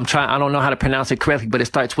I don't know how to pronounce it correctly, but it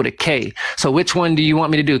starts with a K. So which one do you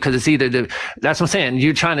want me to do? Because it's either that's what I'm saying.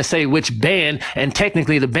 You're trying to say which band, and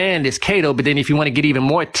technically the band is Caddo, but then if you want to get even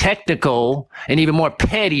more technical and even more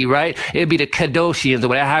petty, right? It'd be the Kadoshians or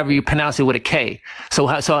whatever, however you pronounce it with a K.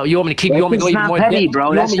 So you want me to keep, you want me to go even more petty,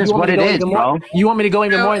 bro. That's just what it is, bro. You want me to go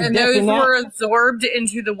even more and those were absorbed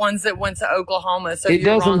into the ones that went to Oklahoma. So it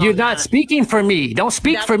doesn't. You're not speaking for me. Don't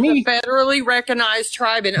speak for me. That's the federally recognized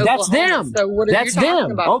tribe in Oklahoma. That's them. So what are you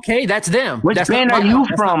talking about? Okay, that's them. Which band are you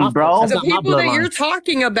from, bro? The people that you're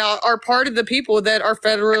talking about are part of the people that are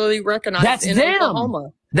federally recognized in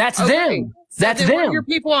Oklahoma. That's them. That's them. What are your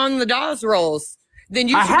people on the DAWS rolls? Then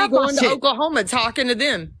you should be going to Oklahoma talking to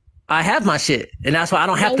them. I have my shit, and that's why I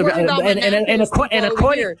don't have to.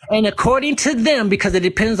 And according to them, because it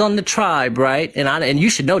depends on the tribe, right? And you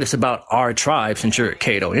should know this about our tribe, since you're a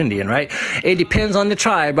Caddo Indian, right? It depends on the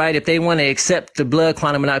tribe, right? If they want to accept the blood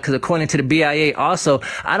quantum or not, because according to the BIA, also,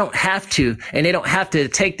 I don't have to, and they don't have to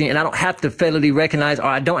take and I don't have to federally recognize, or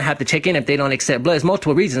I don't have to check in if they don't accept blood. There's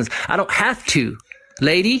multiple reasons. I don't have to,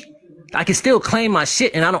 lady. I can still claim my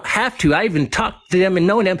shit, and I don't have to. I even talked to them and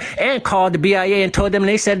know them and called the BIA and told them, and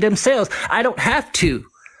they said themselves, I don't have to.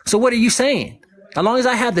 So what are you saying? As long as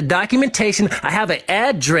I have the documentation, I have an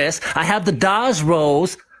address, I have the DAWS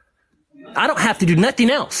rolls, I don't have to do nothing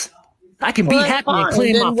else. I can be happy and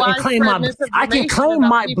claim I can claim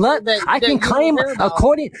my blood. I can claim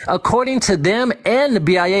according to them and the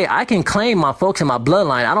BIA, I can claim my folks in my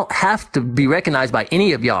bloodline. I don't have to be recognized by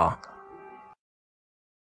any of y'all.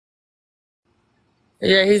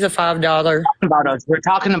 Yeah, he's a $5. We're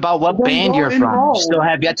talking about what band you're from. You still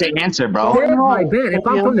have yet to answer, bro. If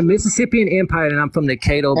I'm from the Mississippian Empire and I'm from the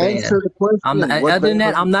Caddo band, other than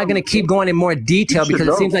that, I'm not going to keep going in more detail because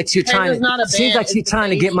it seems like you're trying.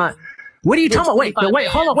 To get my. What are you talking about? Wait,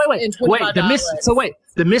 hold on, wait.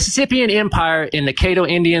 The Mississippian Empire and the Caddo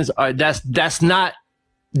Indians are that's not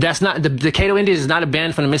the Caddo Indians is not a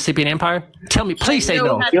band from the Mississippian Empire. Tell me, please say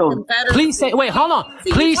no. Please say hold on.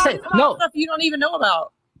 Please say no. Stuff you don't even know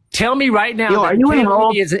about. Tell me right now. Are you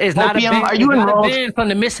enrolled? Is not a band. Are you enrolled? From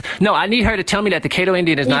the Miss? No, I need her to tell me that the Caddo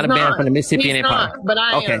Indian is not a band from the Mississippian Empire. But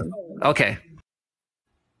I am. Okay.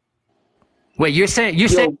 Wait, you said.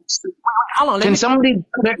 Hold on. Can somebody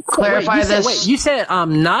clarify this? You said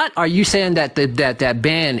I'm not. Or are you saying that that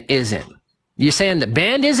band isn't? You're saying the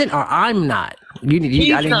band isn't, or I'm not. He's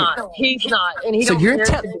not, and he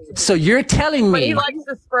so you're telling me. But he likes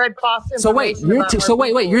to spread false information. You're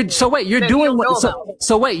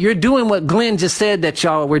doing what Glenn just said that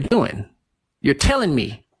y'all were doing. You're telling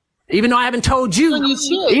me, even though I haven't told you.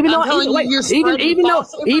 Even though I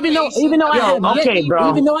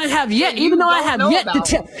have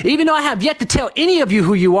yet to tell any of you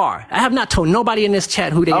who you are. I have not told nobody in this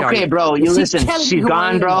chat who they are. Okay, bro, you listen. She's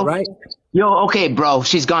gone, bro. Right? Okay, bro,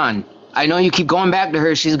 she's gone. I know you keep going back to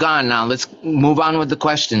her. She's gone now. Let's move on with the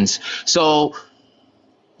questions. So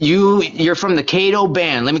you're from the Caddo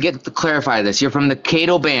band. Let me to clarify this. You're from the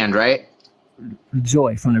Caddo band, right?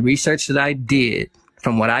 Joy, from the research that I did,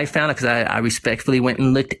 from what I found, because I respectfully went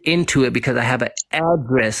and looked into it because I have an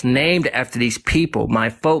address named after these people. My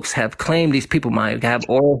folks have claimed these people have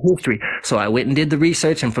oral history. So I went and did the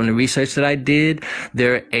research, and from the research that I did,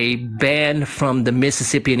 they're a band from the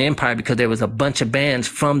Mississippian Empire because there was a bunch of bands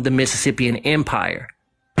from the Mississippian Empire.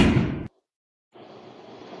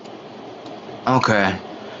 Okay.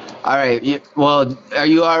 All right. Well, are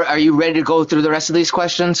you ready to go through the rest of these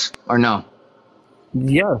questions or no?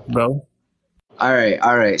 Yeah, bro. All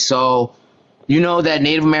right. So, you know that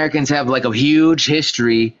Native Americans have like a huge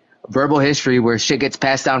history, verbal history, where shit gets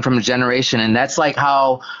passed down from a generation, and that's like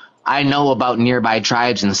how I know about nearby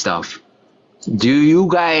tribes and stuff. Do you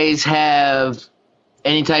guys have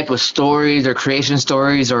any type of stories or creation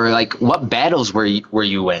stories, or like what battles were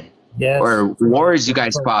you in? Yes. Or wars you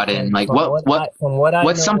guys fought in? Like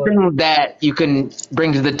what's something that you can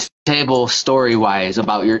bring to the table story wise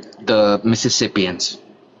about the Mississippians?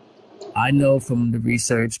 I know from the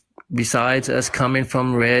research, besides us coming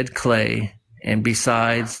from red clay, and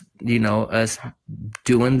besides, us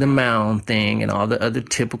doing the mound thing and all the other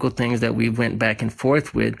typical things that we went back and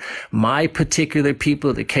forth with, my particular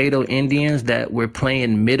people, the Caddo Indians, that were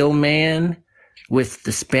playing middleman with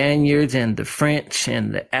the Spaniards and the French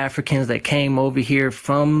and the Africans that came over here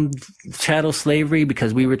from chattel slavery,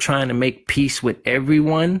 because we were trying to make peace with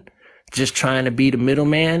everyone, just trying to be the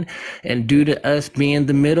middleman. And due to us being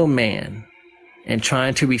the middleman and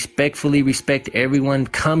trying to respectfully respect everyone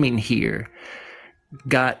coming here,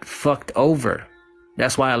 got fucked over.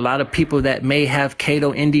 That's why a lot of people that may have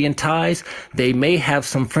Caddo Indian ties, they may have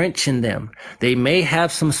some French in them. They may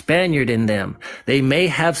have some Spaniard in them. They may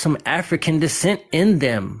have some African descent in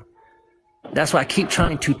them. That's why I keep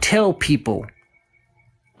trying to tell people.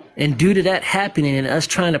 And due to that happening and us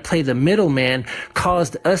trying to play the middleman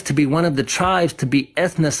caused us to be one of the tribes to be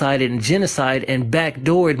ethnocided and genocide and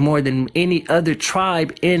backdoored more than any other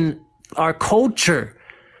tribe in our culture.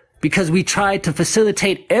 Because we tried to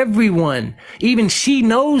facilitate everyone. Even she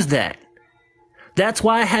knows that. That's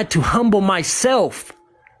why I had to humble myself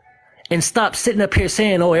and stop sitting up here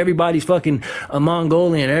saying, oh, everybody's fucking a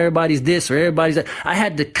Mongolian, everybody's this or everybody's that. I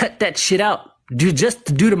had to cut that shit out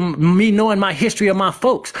just due to me knowing my history of my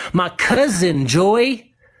folks. My cousin, Joy,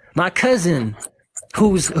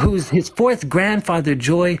 who's his fourth grandfather,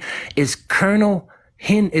 Joy, is Colonel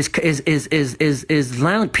Pierre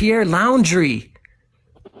Laundrie.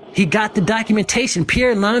 He got the documentation.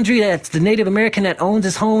 Pierre Laundrie, that's the Native American that owns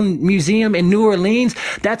his own museum in New Orleans.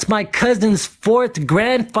 That's my cousin's fourth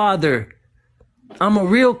grandfather. I'm a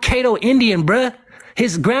real Caddo Indian, bruh.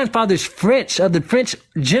 His grandfather's French, of the French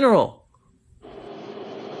general.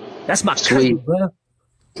 That's my cousin, bruh.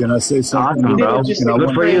 Can I say something? Awesome, bro.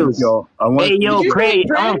 Good for you. Hey, yo, Craig,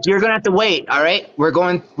 you're gonna have to wait. All right, we're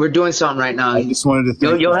doing something right now. I just wanted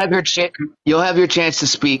to. You'll have your chance to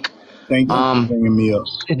speak. Thank you for bringing me up.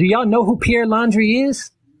 Do y'all know who Pierre Laundrie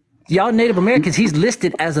is? Y'all Native Americans, he's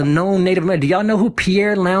listed as a known Native American. Do y'all know who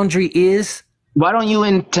Pierre Laundrie is? Why don't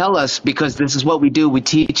you tell us? Because this is what we do. We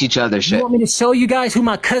teach each other shit. You want me to show you guys who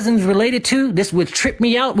my cousin's related to? This would trip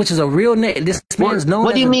me out, which is a real name. This man's known.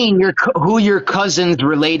 What do you mean? Who your cousin's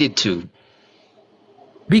related to?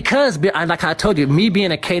 Because, like I told you, me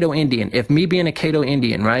being a Caddo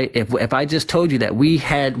Indian, right? If I just told you that we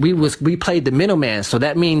played the middleman, so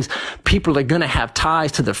that means people are gonna have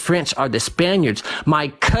ties to the French or the Spaniards. My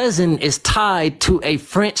cousin is tied to a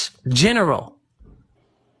French general.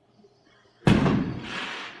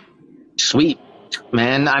 Sweet,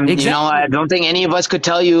 man. I don't think any of us could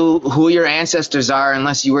tell you who your ancestors are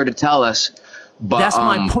unless you were to tell us. But, that's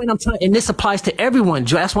my point. And this applies to everyone,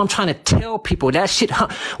 Joe. That's what I'm trying to tell people. That shit,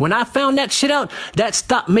 when I found that shit out, that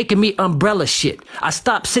stopped making me umbrella shit. I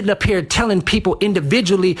stopped sitting up here telling people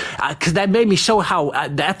individually, cause that made me show how,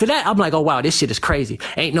 after that, I'm like, oh wow, this shit is crazy.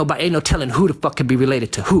 Ain't no telling who the fuck could be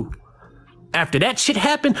related to who. After that shit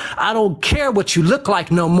happened, I don't care what you look like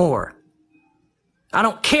no more. I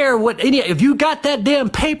don't care if you got that damn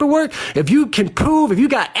paperwork, if you can prove, if you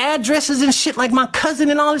got addresses and shit like my cousin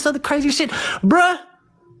and all this other crazy shit, bruh.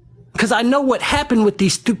 Cause I know what happened with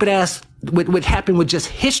these stupid ass, what happened with just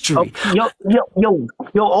history. Yo,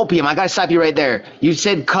 Opium, I gotta stop you right there. You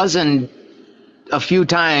said cousin a few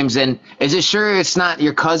times, and is it sure it's not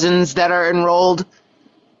your cousins that are enrolled?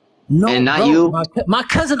 No, and not bro, you. My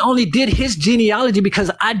cousin only did his genealogy because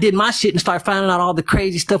I did my shit and started finding out all the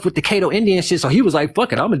crazy stuff with the Caddo Indian shit. So he was like,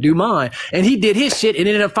 fuck it, I'm gonna do mine. And he did his shit and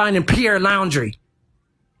ended up finding Pierre Laundrie.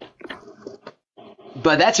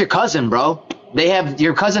 But that's your cousin, bro.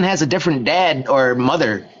 Your cousin has a different dad or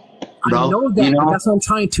mother. bro. I know that, You but know? that's what I'm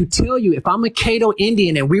trying to tell you. If I'm a Cato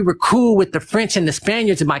Indian and we were cool with the French and the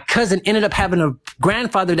Spaniards, and my cousin ended up having a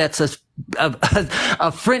grandfather that's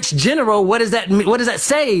a French general, what does that mean? What does that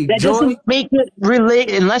say, That Joy? doesn't make it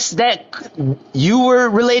relate unless that you were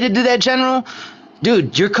related to that general,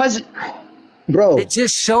 dude. Your cousin, bro. It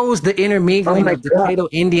just shows the intermingling of the Cato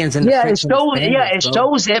Indians and the French and the Spaniards, it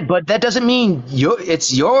shows it, but that doesn't mean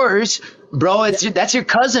it's yours, bro. That's your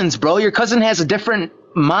cousin's, bro. Your cousin has a different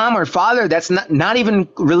mom or father that's not even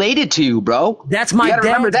related to you, bro. That's my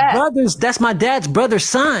dad's brother's. That's my dad's brother's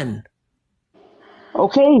son.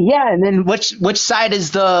 Okay, yeah, and then which side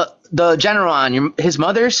is the general on? His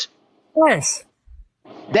mother's? Yes.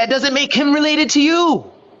 That doesn't make him related to you.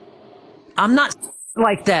 I'm not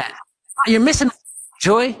like that. You're missing,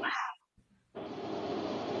 Joy.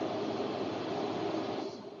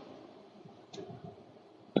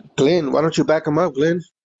 Glenn, why don't you back him up, Glenn?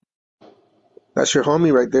 That's your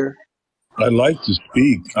homie right there. I'd like to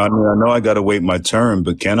speak. I mean, I know I got to wait my turn,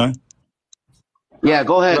 but can I? Yeah,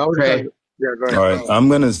 go ahead, Craig. Yeah, go ahead. All right,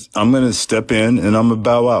 I'm gonna step in and I'm gonna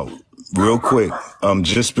bow out real quick.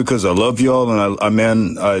 Just because I love y'all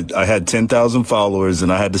and I had 10,000 followers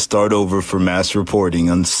and I had to start over for mass reporting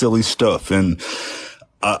on silly stuff, and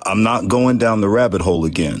I'm not going down the rabbit hole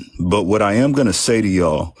again. But what I am gonna say to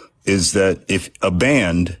y'all is that if a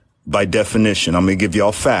band, by definition, I'm gonna give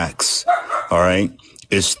y'all facts. All right,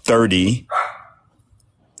 is 30.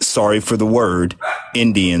 Sorry for the word,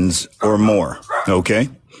 Indians or more. Okay.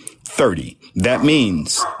 30. That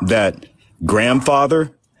means that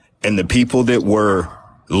grandfather and the people that were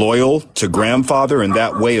loyal to grandfather and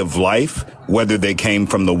that way of life, whether they came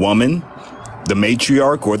from the woman, the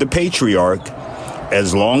matriarch, or the patriarch,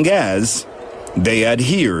 as long as they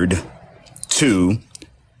adhered to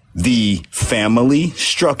the family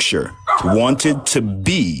structure, wanted to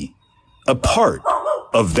be a part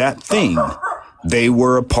of that thing, they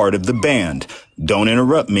were a part of the band. Don't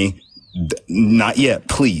interrupt me. Not yet,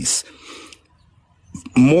 please.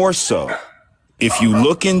 More so, if you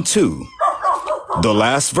look into the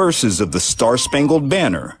last verses of the Star Spangled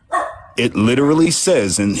Banner, it literally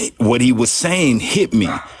says, and what he was saying hit me,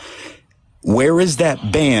 where is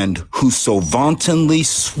that band who so vauntingly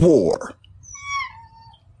swore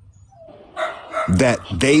that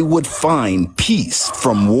they would find peace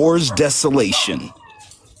from war's desolation?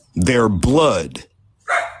 Their blood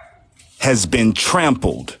has been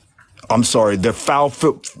trampled. I'm sorry, their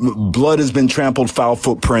blood has been trampled, foul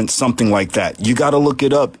footprints, something like that. You got to look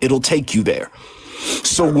it up. It'll take you there.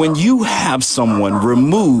 So when you have someone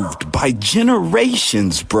removed by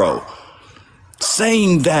generations, bro,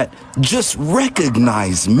 saying that just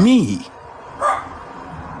recognize me,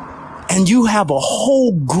 and you have a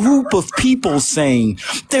whole group of people saying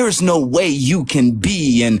there's no way you can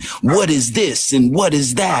be, and what is this and what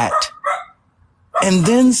is that, and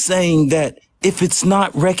then saying that if it's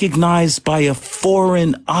not recognized by a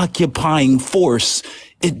foreign occupying force,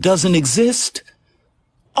 it doesn't exist.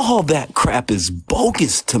 All that crap is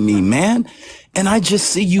bogus to me, man. And I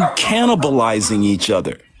just see you cannibalizing each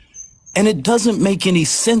other. And it doesn't make any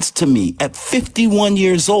sense to me. At 51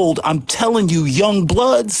 years old, I'm telling you, young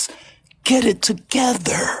bloods, get it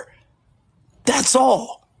together. That's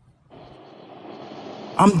all.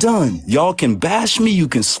 I'm done. Y'all can bash me, you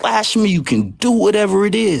can slash me, you can do whatever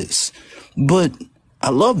it is. But I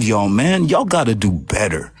love y'all, man. Y'all got to do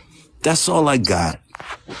better. That's all I got.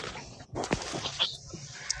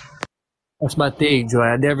 That's my thing, Joy.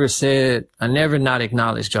 I never not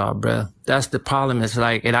acknowledged y'all, bro. That's the problem. It's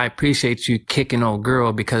like, and I appreciate you kicking old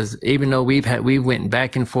girl, because even though we went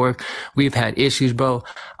back and forth, we've had issues, bro.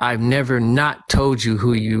 I've never not told you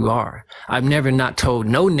who you are. I've never not told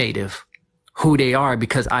no native who they are,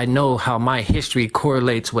 because I know how my history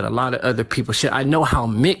correlates with a lot of other people's shit. I know how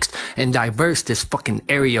mixed and diverse this fucking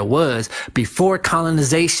area was before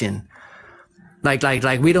colonization. Like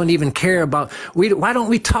we don't even care about, why don't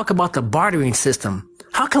we talk about the bartering system?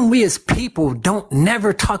 How come we as people don't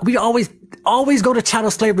never talk? We always go to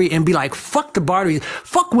chattel slavery and be like, fuck the bartering.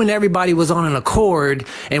 Fuck when everybody was on an accord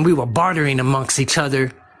and we were bartering amongst each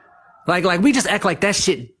other. Like we just act like that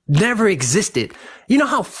shit never existed. You know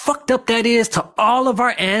how fucked up that is to all of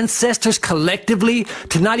our ancestors collectively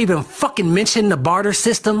to not even fucking mention the barter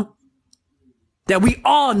system that we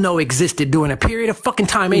all know existed during a period of fucking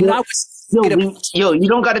time. Ain't no, you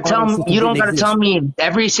don't gotta tell me. You don't gotta tell me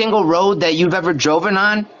every single road that you've ever driven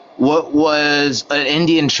on what was an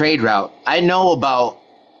Indian trade route. I know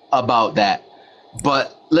about that,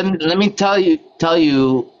 but let me tell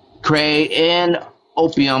you, Cray and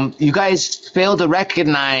Opium, you guys fail to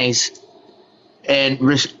recognize and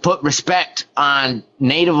put respect on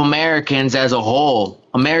Native Americans as a whole.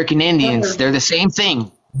 American Indians, they're the same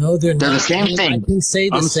thing. No, they're the not. same thing. I can say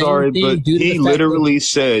the I'm same sorry, thing but due to he the fact literally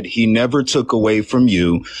said he never took away from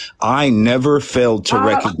you. I never failed to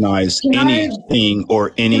recognize anything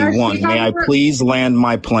or anyone. May I please land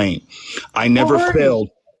my plane? I never failed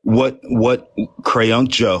what Crayunk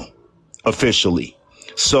Joe officially.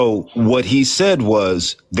 So what he said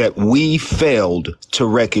was that we failed to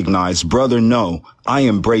recognize, brother, no, I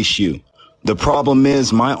embrace you. The problem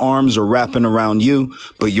is my arms are wrapping around you,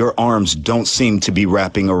 but your arms don't seem to be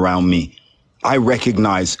wrapping around me. I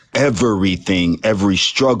recognize everything, every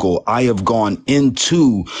struggle. I have gone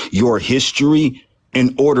into your history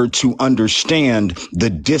in order to understand the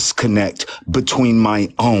disconnect between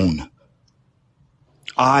my own.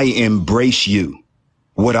 I embrace you.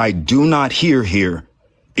 What I do not hear here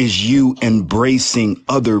is you embracing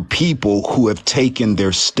other people who have taken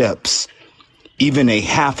their steps. Even a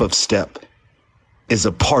half of step is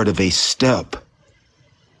a part of a step.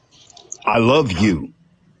 I love you.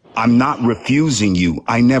 I'm not refusing you.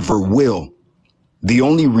 I never will. The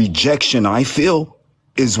only rejection I feel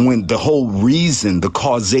is when the whole reason, the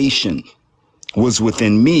causation was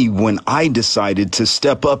within me when I decided to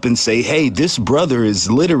step up and say, hey, this brother is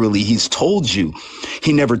literally, he's told you.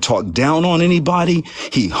 He never talked down on anybody.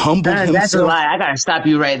 He humbled himself. That's a lie. I got to stop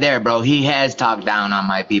you right there, bro. He has talked down on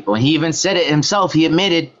my people. He even said it himself. He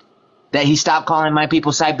admitted that he stopped calling my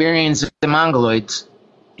people Siberians and Mongoloids.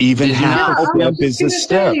 Even half a step is a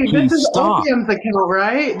step. This is Opium's account,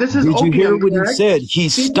 right? This is Opium. Did you hear what he said? He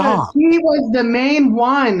stopped. He was the main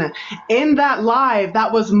one in that live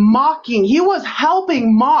that was mocking. He was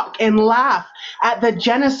helping mock and laugh at the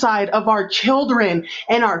genocide of our children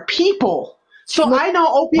and our people. So I know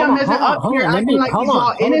Opium isn't up here acting like he's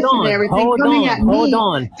all innocent and everything, coming at me,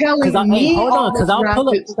 telling me all this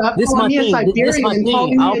ratchet stuff, calling me a Siberian,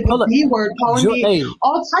 calling me a D-word, calling me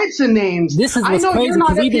all types of names. I know you're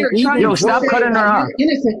not up here trying to stop cutting her off. You're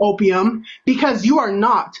innocent, Opium, because you are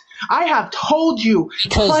not. I have told you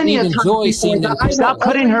plenty of times before that I stop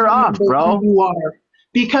cutting her off, bro. You are.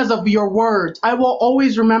 Because of your words. I will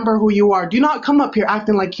always remember who you are. Do not come up here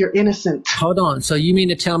acting like you're innocent. Hold on. So you mean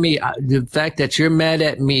to tell me the fact that you're mad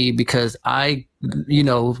at me because I,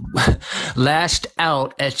 lashed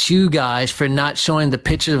out at you guys for not showing the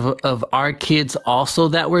pictures of our kids also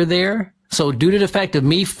that were there? So due to the fact of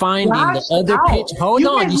me finding the other picture, hold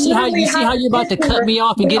on. You see how you're about to cut me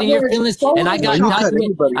off and get in your feelings? And I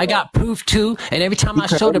got proof too. And every time I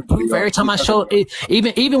show the proof, every time I show it,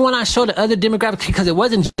 even when I show the other demographic, because it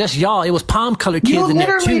wasn't just y'all, it was palm colored kids in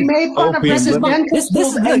there too. Made fun of this is what's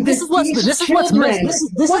messed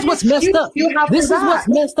up. This is what's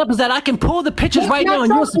messed up is that I can pull the pictures right now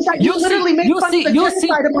and you'll see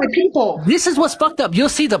my people. This is what's fucked up. You'll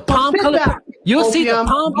see the palm colored. You'll see the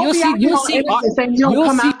palm. You'll see. You don't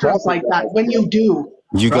come after us like that when you do.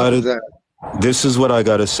 You gotta, this is what I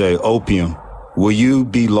gotta say. Opium, will you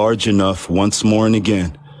be large enough once more and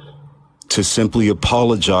again to simply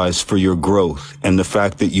apologize for your growth and the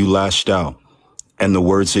fact that you lashed out and the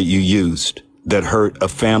words that you used that hurt a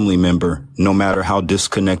family member, no matter how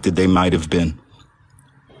disconnected they might have been?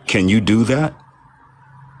 Can you do that?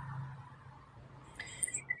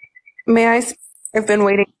 May I speak? I've been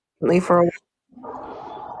waiting for a while.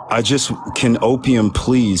 Opium,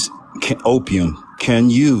 please, can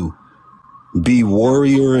you be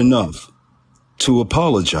warrior enough to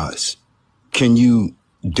apologize? Can you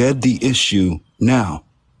dead the issue now?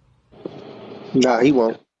 Nah, he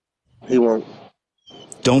won't. He won't.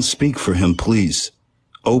 Don't speak for him, please.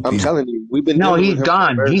 Opium. I'm telling you, we've been. No, he's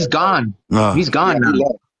gone. He's gone. He's gone now.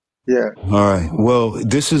 Yeah. All right. Well,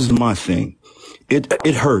 this is my thing.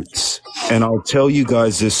 It hurts. And I'll tell you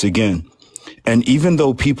guys this again. And even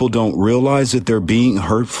though people don't realize that they're being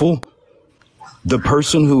hurtful, the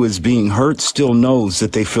person who is being hurt still knows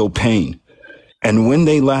that they feel pain. And when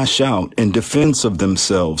they lash out in defense of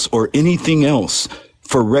themselves or anything else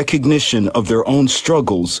for recognition of their own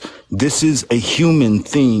struggles, this is a human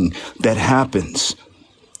thing that happens.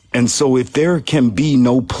 And so if there can be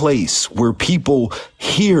no place where people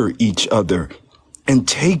hear each other and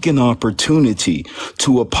take an opportunity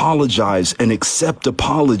to apologize and accept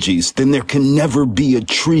apologies, then there can never be a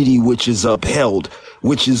treaty which is upheld,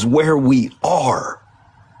 which is where we are.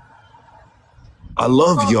 I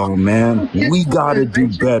love y'all, man. We gotta do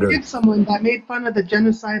better. Someone that made fun of the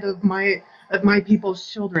genocide of my people's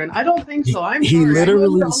children. I don't think so. He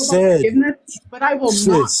literally said, but I will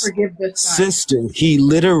not forgive this guy. Sister, he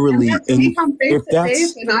literally, and come face to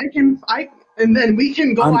face, and and then we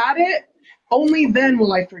can go at it. Only then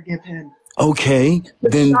will I forgive him. Okay,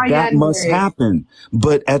 then that must happen.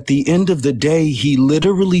 But at the end of the day, he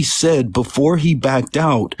literally said before he backed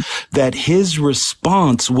out that his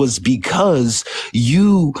response was because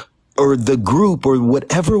you or the group or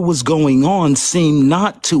whatever was going on seemed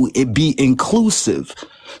not to be inclusive,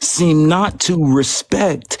 seemed not to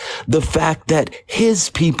respect the fact that his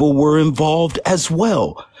people were involved as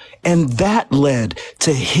well. And that led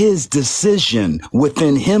to his decision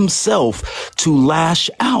within himself to lash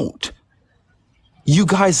out. You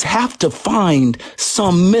guys have to find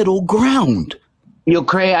some middle ground. Yo,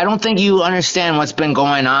 Cray, I don't think you understand what's been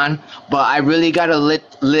going on, but I really gotta lit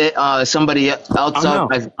somebody else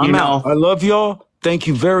up. I'm out. I love y'all. Thank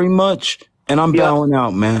you very much. And I'm bowing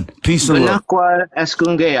out, man. Peace and love.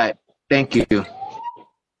 Thank you.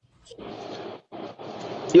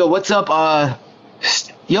 Yo, what's up?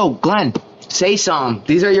 Yo, Glenn, say something.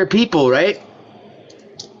 These are your people, right?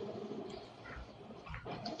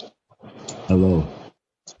 Hello.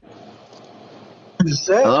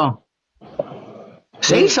 Hello.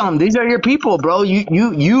 Say something. These are your people, bro.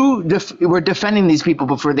 You were defending these people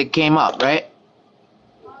before they came up, right?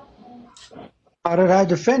 How did I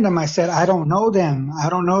defend them? I said, I don't know them. I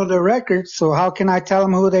don't know their records, so how can I tell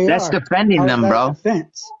them who they are? That's defending them, bro.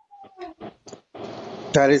 Defense?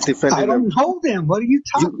 That is defending them. I don't know them. What are you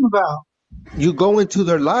talking about? You go into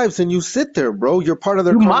their lives and you sit there, bro. You're part of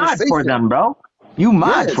their conversation. You mod for them, bro. You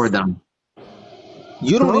mod for them.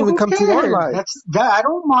 You don't even come to our lives. I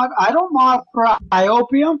don't mod for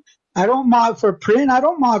Iopium. I don't mod for Print. I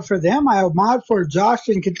don't mod for them. I mod for Josh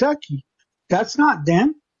in Kentucky. That's not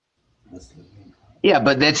them. Yeah,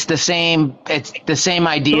 but that's the same. It's the same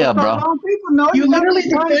idea, bro. You literally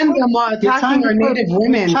defend them attacking our native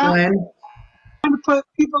women, Glenn. Trying to put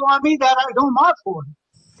people on me that I don't mod for.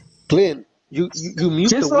 Glenn, you mute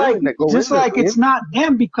the women that go in there, just like it's not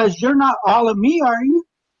them because you're not all of me, are you?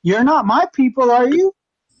 You're not my people, are you?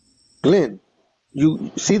 Glenn,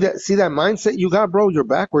 you see that mindset you got, bro? You're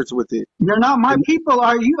backwards with it. You're not my people,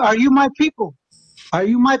 are you? Are you my people? Are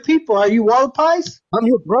you my people? Are you Wallapies? I'm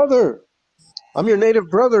your brother. I'm your native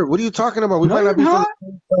brother. What are you talking about? We might not be from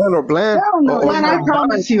Bland or Bland. Glenn, I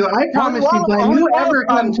promise you, Glenn, you ever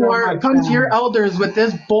come to your elders with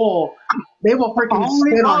this bull, they will freaking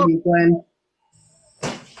spit on you, Glenn.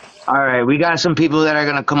 All right, we got some people that are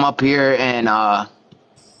gonna come up here and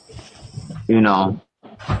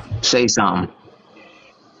say something.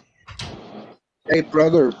 Hey,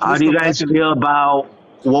 brother. How do you guys feel about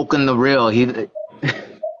Woken the Real?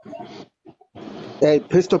 Hey,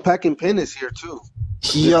 Pistol Packing Pen is here too.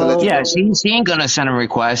 Yeah, she ain't gonna send a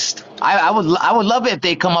request. I would love it if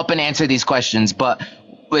they come up and answer these questions, but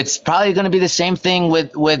it's probably gonna be the same thing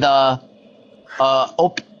with that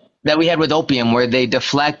we had with Opium, where they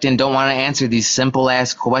deflect and don't want to answer these simple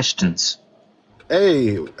ass questions.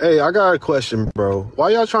 Hey, I got a question, bro.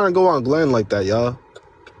 Why y'all trying to go on Glenn like that, y'all?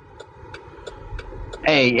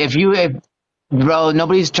 Hey, bro,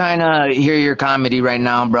 nobody's trying to hear your comedy right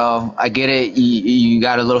now, bro. I get it. You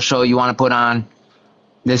got a little show you want to put on.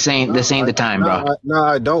 This ain't the time, bro. No,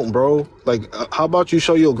 I don't, bro. Like, how about you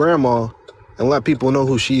show your grandma and let people know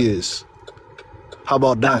who she is? How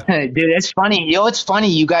about that? Dude, it's funny. Yo, it's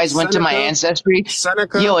funny. You guys went to my ancestry.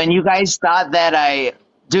 Yo, and you guys thought that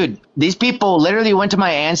dude, these people literally went to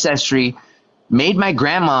my ancestry, made my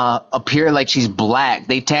grandma appear like she's black.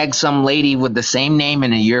 They tagged some lady with the same name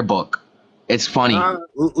in a yearbook. It's funny.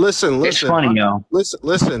 Listen. It's funny, yo.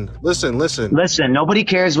 Listen. Listen, nobody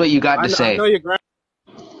cares what you got to say. I know your grandma.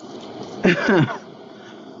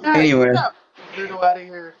 Anyway. Get out of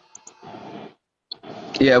here.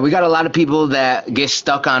 Yeah, we got a lot of people that get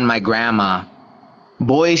stuck on my grandma.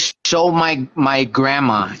 Boys, show my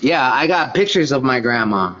grandma. Yeah, I got pictures of my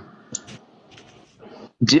grandma.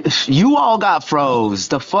 You all got froze.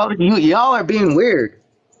 The fuck? Y'all are being weird.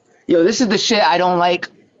 Yo, this is the shit I don't like.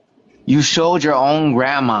 You showed your own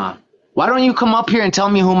grandma. Why don't you come up here and tell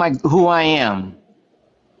me who I am?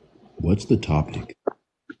 What's the topic?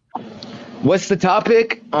 What's the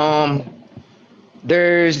topic?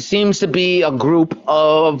 There seems to be a group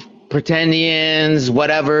of pretendians,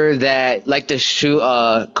 whatever, that like to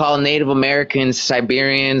call Native Americans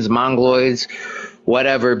Siberians, Mongoloids,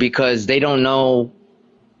 whatever, because they don't know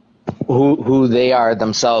who they are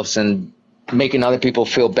themselves, and making other people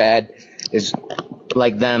feel bad is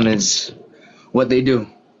like them is what they do.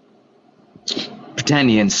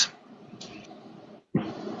 Pretendians.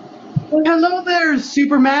 Well, hello there,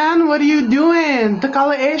 Superman. What are you doing?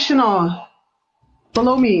 Takala Ashino.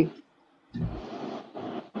 Follow me.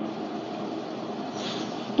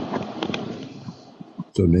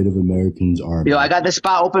 So Native Americans are... Yo, I got this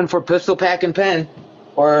spot open for Pistol Pack and Pen,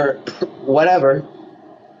 or whatever.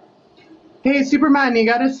 Hey, Superman, you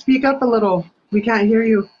gotta speak up a little. We can't hear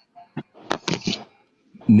you.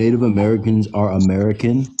 Native Americans are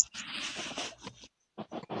American?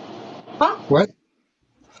 Huh? What?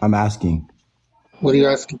 I'm asking. What are you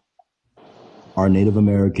asking? Are Native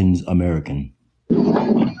Americans American?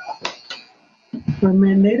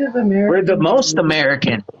 Native American. We're the most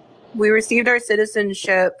American. We received our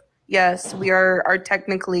citizenship. Yes, we are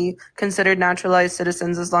technically considered naturalized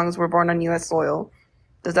citizens as long as we're born on U.S. soil.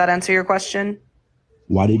 Does that answer your question?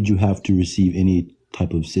 Why did you have to receive any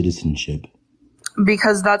type of citizenship?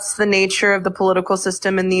 Because that's the nature of the political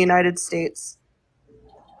system in the United States.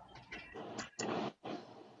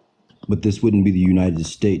 But this wouldn't be the United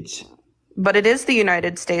States. But it is the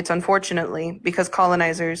United States, unfortunately, because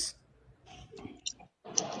colonizers.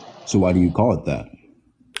 So why do you call it that?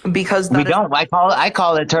 Because we don't. I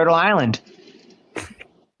call it Turtle Island.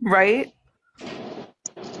 Right?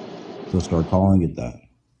 So start calling it that.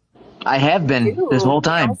 I have been this whole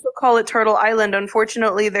time. I also call it Turtle Island.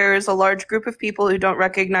 Unfortunately, there's a large group of people who don't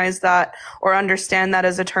recognize that or understand that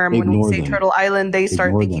as a term. When we say Turtle Island, they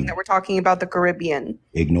start thinking that we're talking about the Caribbean.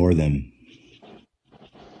 Ignore them.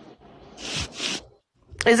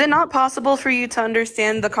 Is it not possible for you to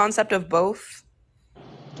understand the concept of both?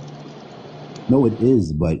 No, it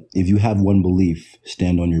is, but if you have one belief,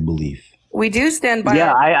 stand on your belief. We do stand by.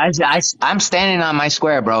 Yeah, I'm standing on my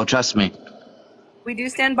square, bro. Trust me. We do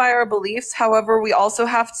stand by our beliefs. However, we also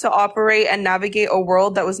have to operate and navigate a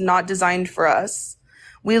world that was not designed for us.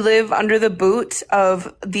 We live under the boot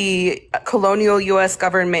of the colonial U.S.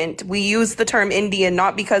 government. We use the term Indian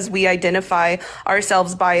not because we identify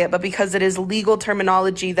ourselves by it, but because it is legal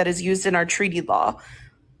terminology that is used in our treaty law.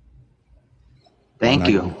 Thank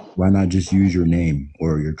you. Why not just use your name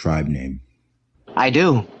or your tribe name? I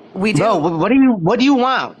do. We do. Bro, what do you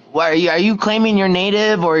want? Are you claiming you're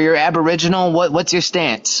native or you're aboriginal? What's your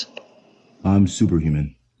stance? I'm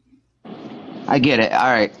superhuman. I get it.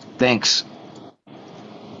 All right. Thanks.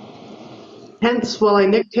 Hence, well, I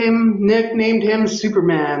nicknamed him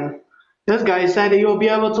Superman. This guy said he will be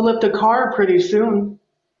able to lift a car pretty soon.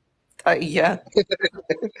 Yeah.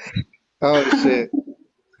 Oh shit.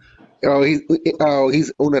 He's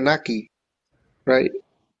Unanaki, right?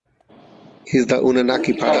 He's the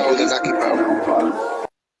Unanaki power.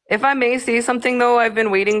 If I may say something, though, I've been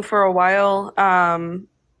waiting for a while, and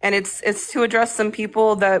it's to address some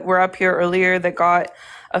people that were up here earlier that got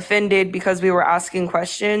offended because we were asking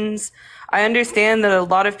questions. I understand that a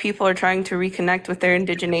lot of people are trying to reconnect with their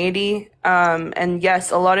indigeneity, and yes,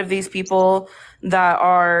 a lot of these people that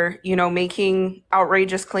are, making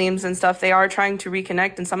outrageous claims and stuff, they are trying to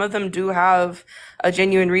reconnect, and some of them do have a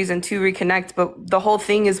genuine reason to reconnect. But the whole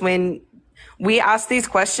thing is when we ask these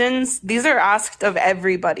questions, these are asked of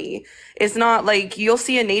everybody. It's not like you'll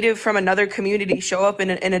see a native from another community show up in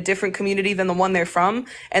a different community than the one they're from,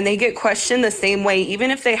 and they get questioned the same way, even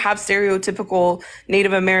if they have stereotypical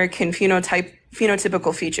Native American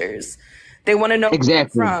phenotypical features. They want to know who you're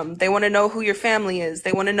from. They want to know who your family is.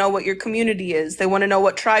 They want to know what your community is. They want to know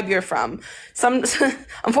what tribe you're from.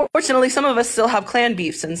 Unfortunately, some of us still have clan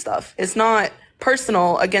beefs and stuff. It's not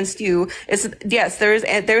personal against you. Yes,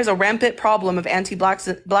 there's a rampant problem of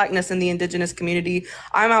anti-blackness in the indigenous community.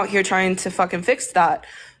 I'm out here trying to fucking fix that.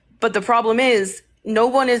 But the problem is, no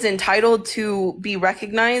one is entitled to be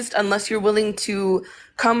recognized unless you're willing to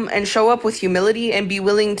come and show up with humility and be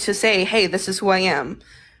willing to say, hey, this is who I am.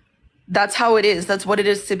 That's how it is. That's what it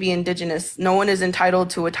is to be indigenous. No one is entitled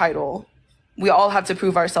to a title. We all have to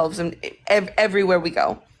prove ourselves everywhere we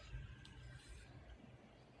go.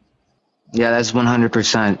 Yeah, that's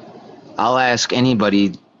 100%. I'll ask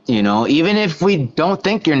anybody, even if we don't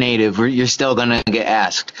think you're native, you're still going to get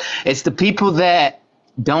asked. It's the people that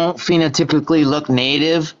don't phenotypically look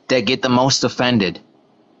native that get the most offended.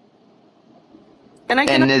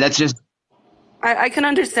 And that's just... I can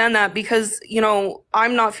understand that because,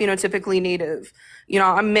 I'm not phenotypically native.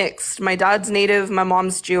 I'm mixed. My dad's native. My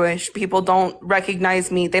mom's Jewish. People don't recognize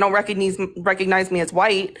me. They don't recognize me as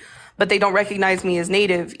white, but they don't recognize me as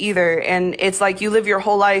native either. And it's like you live your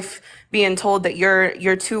whole life being told that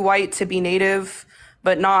you're too white to be native,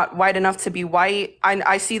 but not white enough to be white.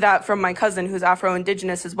 I see that from my cousin who's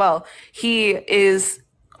Afro-Indigenous as well. He is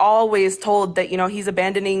always told that, he's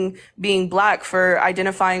abandoning being black for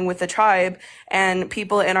identifying with the tribe, and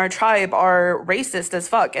people in our tribe are racist as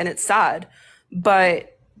fuck, and it's sad.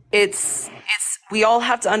 But we all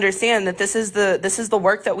have to understand that this is the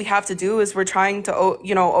work that we have to do, is we're trying to,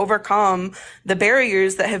 overcome the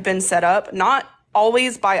barriers that have been set up, not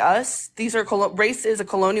always by us. These are race is a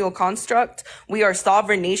colonial construct. We are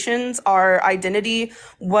sovereign nations. Our identity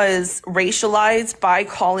was racialized by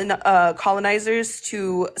colonizers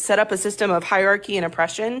to set up a system of hierarchy and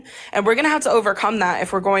oppression. And we're going to have to overcome that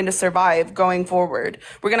if we're going to survive going forward.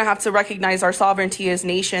 We're going to have to recognize our sovereignty as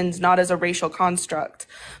nations, not as a racial construct.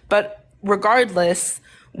 But regardless,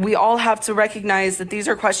 we all have to recognize that these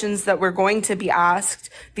are questions that we're going to be asked.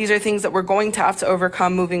 These are things that we're going to have to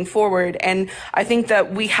overcome moving forward. And I think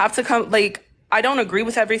that we have to come, like, I don't agree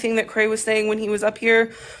with everything that Cray was saying when he was up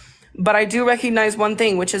here, but I do recognize one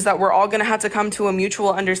thing, which is that we're all going to have to come to a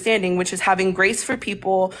mutual understanding, which is having grace for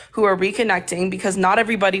people who are reconnecting, because not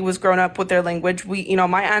everybody was grown up with their language.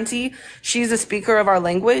 My auntie, she's a speaker of our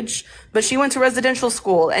language, but she went to residential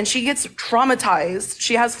school and she gets traumatized.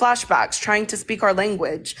 She has flashbacks trying to speak our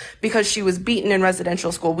language because she was beaten in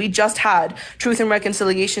residential school. We just had Truth and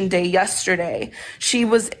Reconciliation Day yesterday. She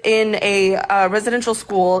was in a residential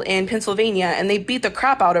school in Pennsylvania and they beat the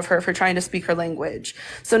crap out of her for trying to speak her language.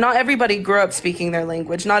 So not everybody grew up speaking their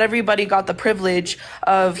language. Not everybody got the privilege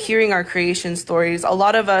of hearing our creation stories. A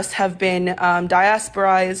lot of us have been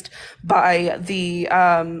diasporized by the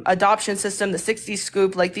adoption system, the 60s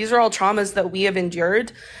scoop. Like, these are all traumas that we have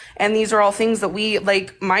endured. And these are all things that we,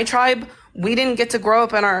 like my tribe, we didn't get to grow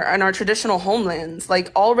up in our traditional homelands.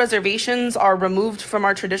 Like, all reservations are removed from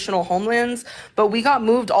our traditional homelands, but we got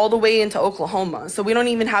moved all the way into Oklahoma. So we don't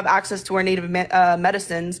even have access to our native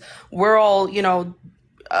medicines. We're all,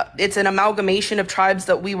 it's an amalgamation of tribes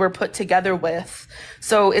that we were put together with.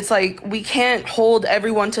 So it's like, we can't hold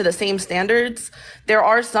everyone to the same standards. There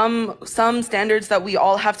are some standards that we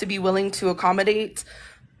all have to be willing to accommodate,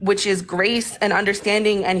 which is grace and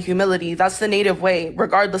understanding and humility. That's the native way,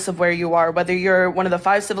 regardless of where you are, whether you're one of the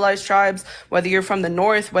 5 civilized tribes, whether you're from the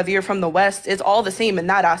north, whether you're from the west, it's all the same in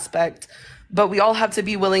that aspect. But we all have to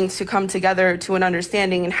be willing to come together to an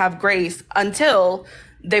understanding and have grace until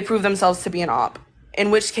they prove themselves to be an op. In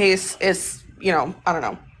which case it's, I don't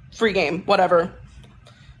know, free game, whatever.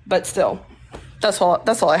 But still, that's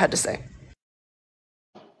all I had to say.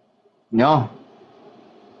 No.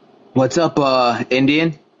 What's up,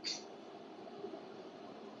 Indian?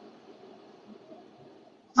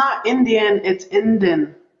 It's not Indian, it's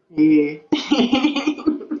Indian. Yeah.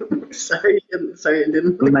 sorry,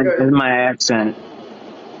 Indian. This is my accent.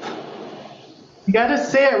 You gotta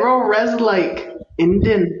say it real res-like.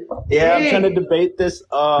 Indian. Yeah, I'm trying to debate this.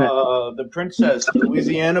 The princess, the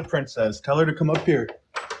Louisiana princess. Tell her to come up here.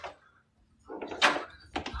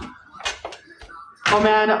 Oh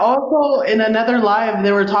man! Also, in another live,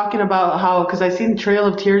 they were talking about how, because I seen Trail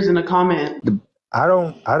of Tears in a comment. I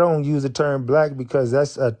don't use the term black because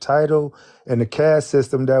that's a title and a caste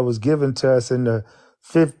system that was given to us in the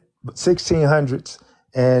 1600s,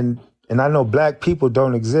 and I know black people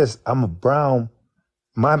don't exist. I'm a brown.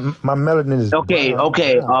 My melanin is okay.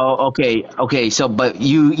 brown. Okay. So, but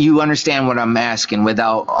you understand what I'm asking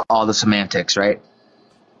without all the semantics, right?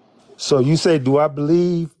 So you say, do I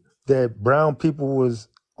believe that brown people was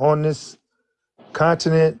on this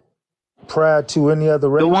continent prior to any other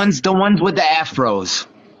race? The ones with the afros.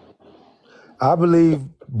 I believe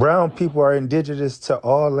brown people are indigenous to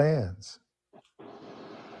all lands.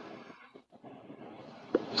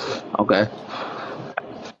 Okay.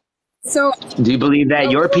 So, do you believe that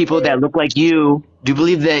your people that look like you? Do you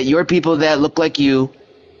believe that your people that look like you,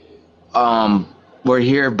 were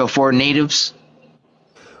here before natives?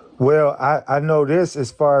 Well, I know this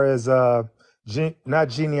as far as not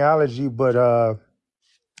genealogy, but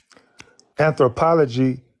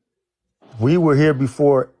anthropology. We were here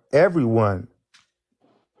before everyone.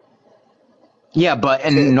 Yeah, but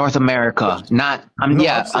in North America, not. I'm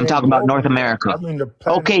talking about North America. I mean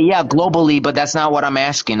okay, yeah, globally, but that's not what I'm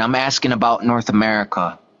asking. I'm asking about North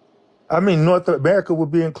America. I mean, North America would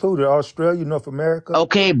be included. Australia, North America.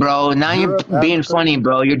 Okay, bro. Now Europe, you're being Africa. funny,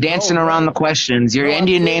 bro. You're dancing around the questions. Your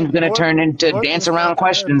Indian name's gonna turn into North dance around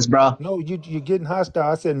questions, bro. No, you're getting hostile.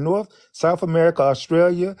 I said North, South America,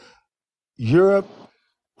 Australia, Europe,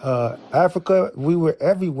 Africa. We were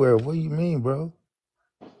everywhere. What do you mean, bro?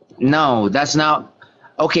 No, that's not.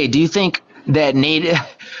 Okay, do you think that native...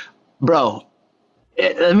 Bro,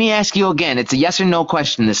 let me ask you again. It's a yes or no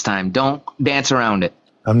question this time. Don't dance around it.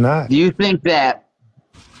 I'm not. Do you think that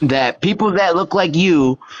people that look like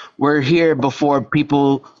you were here before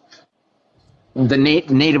people, the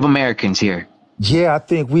Native Americans here? Yeah, I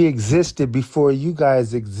think we existed before you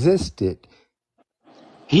guys existed.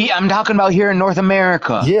 I'm talking about here in North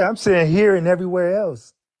America. Yeah, I'm saying here and everywhere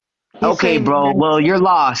else. Okay, bro. Well, you're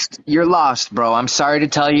lost. You're lost, bro. I'm sorry to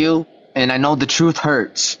tell you, and I know the truth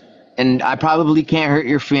hurts, and I probably can't hurt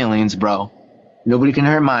your feelings, bro. Nobody can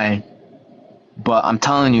hurt mine. but I'm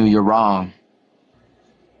telling you, you're wrong.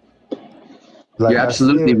 Like You're I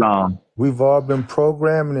absolutely said, wrong. we've all been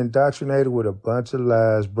programmed and indoctrinated with a bunch of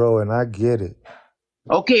lies, bro, and I get it.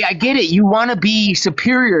 Okay, I get it. You want to be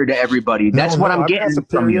superior to everybody. That's what I'm I'm not getting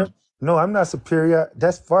from you. superior. No, I'm not superior.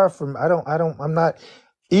 That's far from. I'm not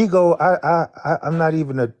ego. I'm not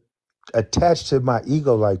even attached to my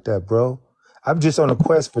ego like that, bro. I'm just on a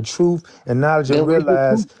quest for truth and knowledge, and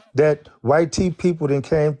realize that white tea people then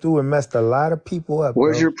came through and messed a lot of people up.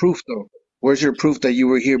 Where's bro. your proof, though? Where's your proof that you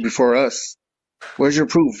were here before us? Where's your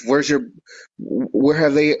proof? Where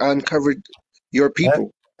have they uncovered your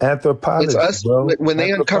people? Anthropology, It's us. bro. When they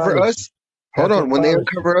uncover us, hold on. When they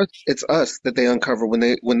uncover us, it's us that they uncover. When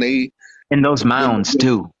they in those mounds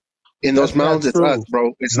too. In those mounds, it's us,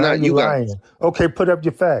 bro. It's now not you guys. Lying. Okay, put up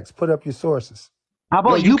your facts. Put up your sources. How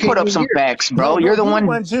about you put up some facts, bro? No, you're the one.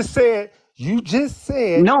 one. Just said. You just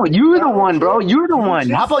said. No, you're the one, bro. You're the one.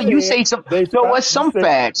 How about you say some? Show us some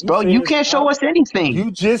facts, bro. You can't show us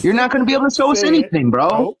anything. You're not going to be able to show us anything,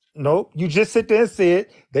 bro. No. You just sit there and said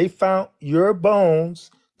they found your bones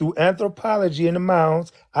through anthropology in the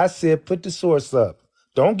mounds. I said put the source up.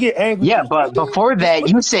 Don't get angry. Yeah, but before that,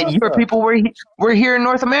 you said your people were here in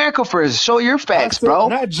North America first. Show your facts, bro.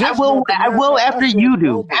 I will after you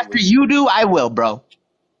do. After you do, I will, bro.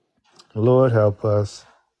 Lord help us.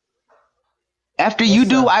 After you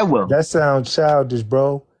do, I will. That sounds childish,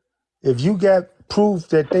 bro. If you got proof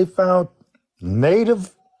that they found native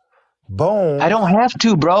bones, I don't have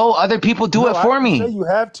to, bro. Other people do it for me. I didn't say you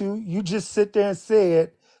have to. You just sit there and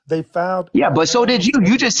said they found. Yeah, but so did you.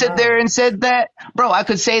 You just sit there and said that, bro. I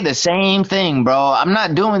could say the same thing, bro. I'm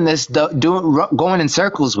not doing this, going in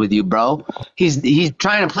circles with you, bro. He's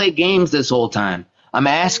trying to play games this whole time. I'm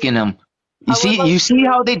asking him. You see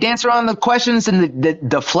how they dance around the questions and the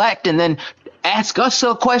deflect and then ask us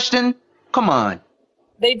a question? Come on.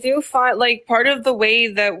 They do find, like, part of the way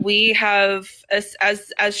that we have,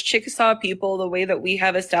 as Chickasaw people, the way that we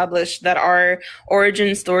have established that our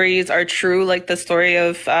origin stories are true, like the story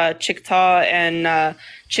of Chickasaw and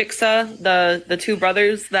Chickasaw, the two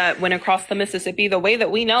brothers that went across the Mississippi, the way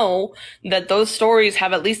that we know that those stories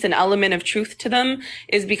have at least an element of truth to them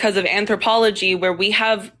is because of anthropology, where we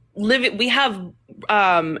have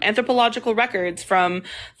anthropological records from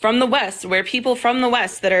the West, where people from the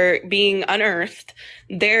West that are being unearthed,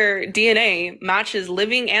 their DNA matches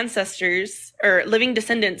living ancestors or living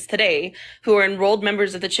descendants today who are enrolled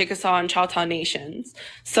members of the Chickasaw and Choctaw nations.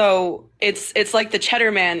 So it's like the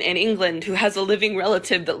Cheddar Man in England who has a living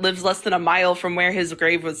relative that lives less than a mile from where his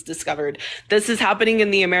grave was discovered. This is happening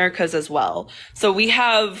in the Americas as well. So we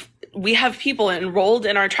have people enrolled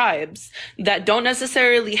in our tribes that don't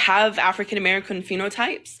necessarily have African American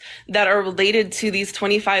phenotypes that are related to these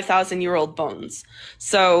 25,000-year-old bones.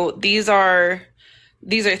 So these are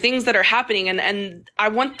things that are happening. And I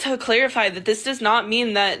want to clarify that this does not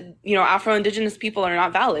mean that, Afro-Indigenous people are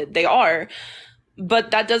not valid. They are.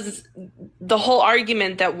 But that does, the whole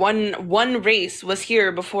argument that one race was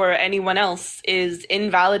here before anyone else is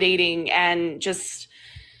invalidating, and just,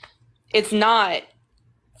 it's not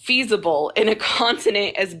feasible in a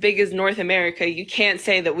continent as big as North America. You can't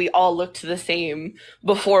say that we all looked the same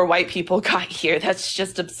before white people got here. That's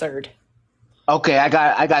just absurd. Okay, I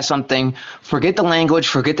got something. Forget the language,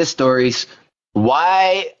 forget the stories.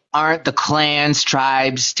 Why aren't the clans,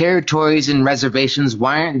 tribes, territories, and reservations,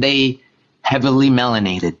 why aren't they heavily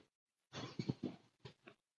melanated?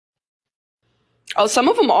 Oh, some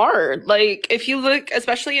of them are. Like, if you look,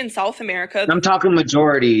 especially in South America. I'm talking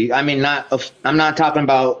majority. I mean, I'm not talking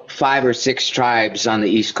about 5 or 6 tribes on the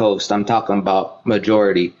East Coast. I'm talking about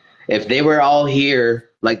majority. If they were all here,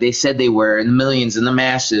 like they said they were, in the millions, in the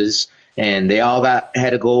masses, and they all had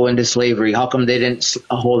to go into slavery, how come they didn't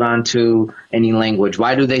hold on to any language?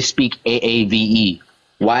 Why do they speak AAVE?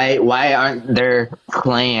 Why aren't there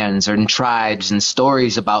clans and tribes and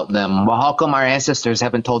stories about them? Well, how come our ancestors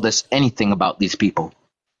haven't told us anything about these people?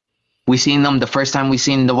 We seen them the first time we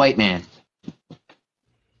seen the white man.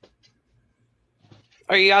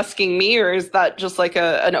 Are you asking me, or is that just like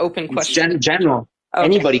an open question? General. Okay.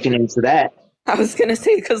 Anybody can answer that. I was gonna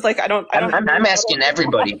say, because like I'm asking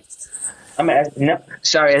everybody. No,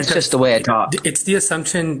 sorry, it's just the way I talk. It's the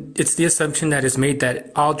assumption that is made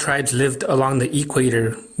that all tribes lived along the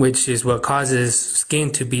equator, which is what causes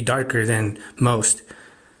skin to be darker than most.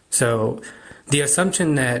 So the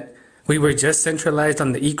assumption that we were just centralized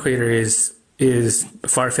on the equator is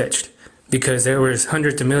far-fetched, because there was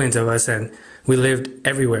hundreds of millions of us and we lived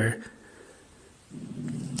everywhere.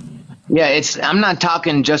 Yeah, I'm not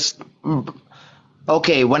talking just,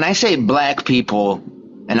 okay, when I say black people,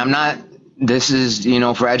 and I'm not, this is,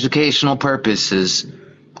 for educational purposes,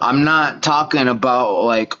 I'm not talking about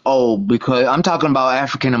like, oh, because I'm talking about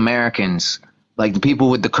African Americans, like the people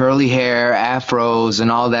with the curly hair, afros,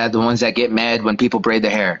 and all that, the ones that get mad when people braid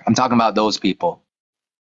their hair. I'm talking about those people.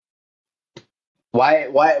 Why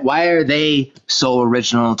are they so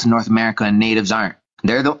original to North America and natives aren't?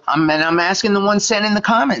 I'm asking the ones sent in the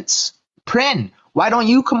comments. Prin, why don't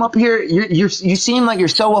you come up here? You seem like you're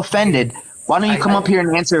so offended. Why don't you come up here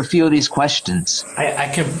and answer a few of these questions? I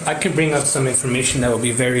can bring up some information that will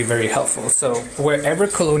be very, very helpful. So wherever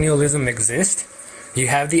colonialism exists, you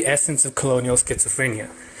have the essence of colonial schizophrenia.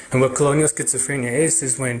 And what colonial schizophrenia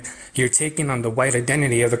is when you're taking on the white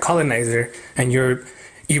identity of the colonizer and you're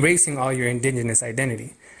erasing all your indigenous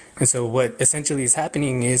identity. And so what essentially is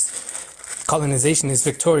happening is colonization is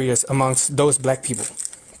victorious amongst those black people,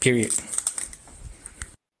 period.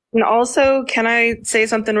 And also, can I say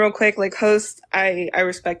something real quick? Like, host, I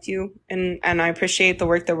respect you and I appreciate the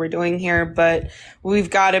work that we're doing here, but we've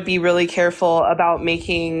got to be really careful about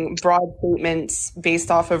making broad statements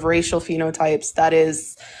based off of racial phenotypes. That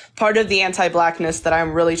is part of the anti-blackness that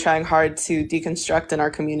I'm really trying hard to deconstruct in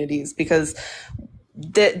our communities, because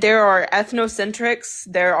there are ethnocentrics,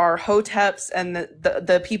 there are hoteps, and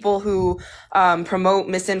the people who promote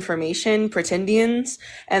misinformation, pretendians,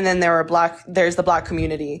 and then there's the black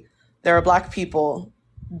community. There are black people.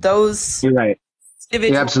 Those You're right.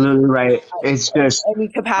 You're absolutely right. It's just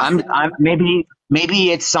I'm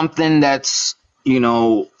maybe it's something that's, you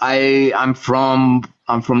know, I'm from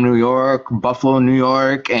New York, Buffalo, New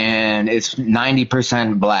York, and it's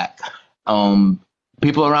 90% black.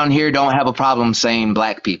 People around here don't have a problem saying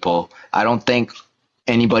black people. I don't think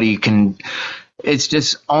anybody can. It's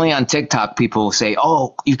just only on TikTok people say,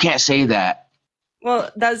 "Oh, you can't say that." Well,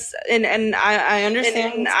 that's and I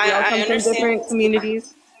understand. I understand different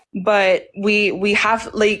communities, but we have,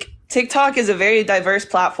 like, TikTok is a very diverse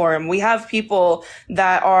platform. We have people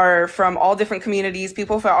that are from all different communities,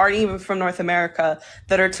 people that aren't even from North America,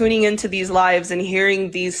 that are tuning into these lives and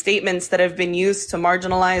hearing these statements that have been used to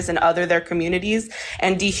marginalize and other their communities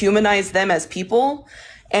and dehumanize them as people.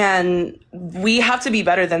 And we have to be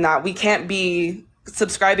better than that. We can't be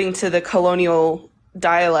subscribing to the colonial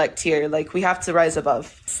dialect here. Like, we have to rise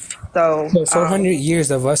above. So 400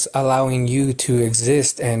 years of us allowing you to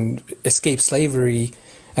exist and escape slavery,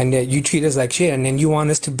 and that you treat us like shit, and then you want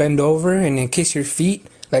us to bend over and then kiss your feet?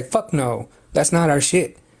 Like, fuck no. That's not our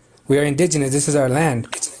shit. We are indigenous. This is our land.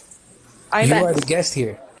 You are the guest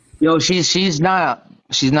here. Yo, she's not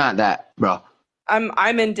that, bro.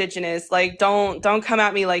 I'm indigenous. Like, don't come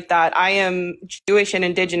at me like that. I am Jewish and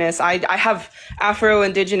indigenous. I have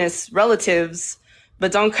Afro-indigenous relatives,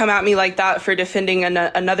 but don't come at me like that for defending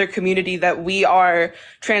another community that we are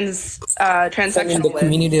transsexual the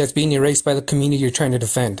community that's being erased by the community you're trying to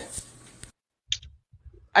defend.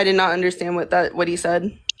 I did not understand what he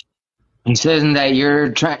said. He says that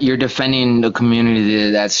you're defending the community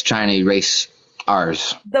that's trying to erase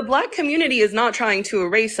ours. The black community is not trying to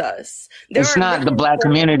erase us. It's not the black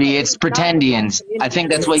community, it's pretendians. I think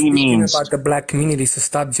that's what he means. About the black community, so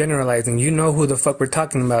stop generalizing. You know who the fuck we're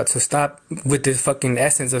talking about, so stop with this fucking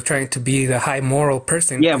essence of trying to be the high moral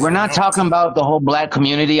person. Yeah, we're not talking about the whole black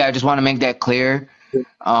community. I just want to make that clear.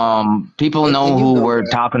 People know who we're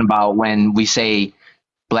talking about when we say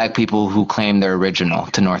black people who claim they're original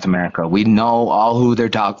to North America. We know all who they're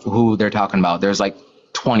talking about. There's like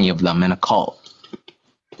 20 of them in a cult.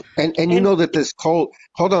 And you know that this cult,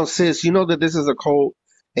 hold on, sis, you know that this is a cult,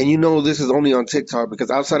 and you know this is only on TikTok,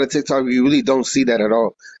 because outside of TikTok, you really don't see that at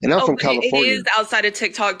all. And I'm from California. It is outside of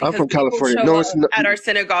TikTok because I'm from California. No, it's not. At our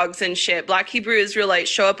synagogues and shit. Black Hebrew Israelites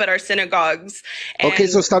show up at our synagogues. Okay,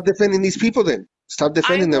 so stop defending these people then. Stop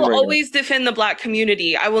defending them. I will always defend the black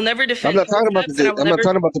community. I will never defend. I'm not talking about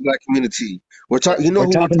the black community. We're talking. You know,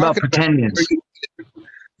 we're talking about pretendians.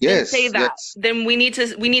 Yes. Say that. Yes. Then we need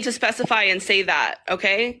to specify and say that,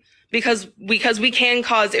 okay? Because we can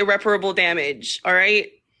cause irreparable damage. All right.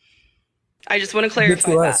 I just want to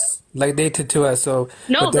clarify that. Like they did to us. So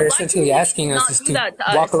no, what they're essentially asking us is to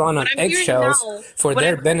walk around on eggshells for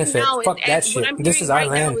their benefit. Fuck that shit. This is our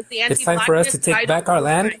land. It's time for us to take back our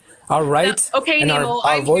land, our rights, and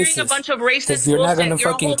our voices. Because you're not going to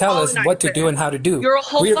fucking tell us what to do and how to do.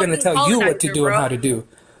 We're going to tell you what to do and how to do.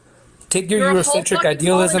 Take your Eurocentric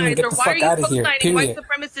idealism and get the fuck out of here. Period. White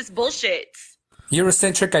supremacist bullshit.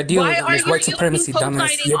 Eurocentric idealism is white supremacy,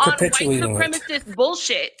 dumbass. You're perpetuating white supremacist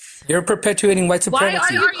bullshit. You're perpetuating white supremacy. Why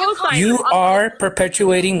are you co-signing? You are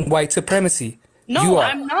perpetuating white supremacy. No,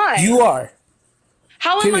 I'm not. You are.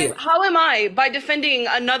 How am Period. I by defending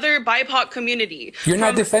another BIPOC community? You're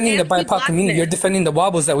not defending the BIPOC community. You're defending the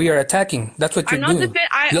wobbles that we are attacking. That's what you're I'm not doing.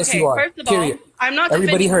 Yes, okay, you are. first of Period. all, I'm not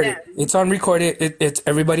Everybody defending heard them. it. It's on recorded. It's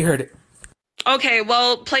everybody heard it. Okay,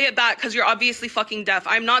 well, play it back because you're obviously fucking deaf.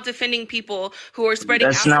 I'm not defending people who are spreading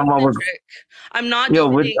That's not what we're. Afrocentric. I'm not Yo,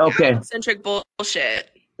 defending okay. Afrocentric bullshit.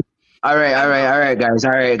 All right,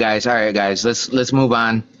 guys. Let's move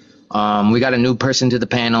on. We got a new person to the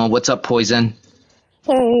panel. What's up, Poison?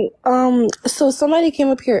 Hey, so somebody came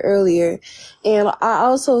up here earlier, and I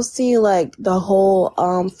also see like the whole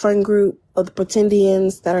friend group of the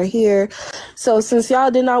pretendians that are here. So since y'all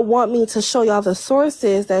did not want me to show y'all the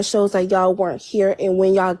sources that shows that y'all weren't here, and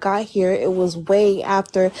when y'all got here, it was way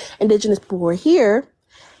after indigenous people were here.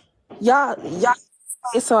 Y'all.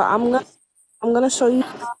 So I'm gonna show you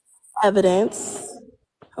evidence.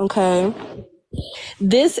 Okay.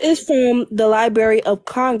 This is from the Library of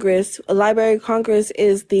Congress. The Library of Congress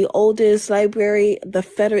is the oldest library.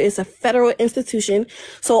 It's a federal institution.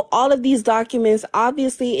 So all of these documents,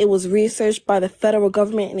 obviously, it was researched by the federal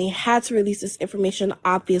government and they had to release this information,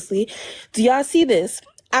 obviously. Do y'all see this?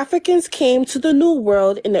 Africans came to the New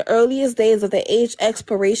World in the earliest days of the age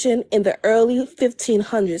exploration in the early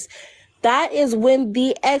 1500s. That is when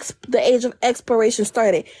the age of exploration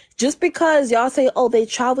started. Just because y'all say, oh, they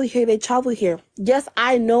traveled here. Yes,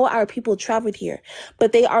 I know our people traveled here,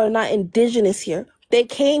 but they are not indigenous here. They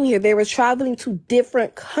came here. They were traveling to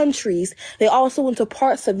different countries. They also went to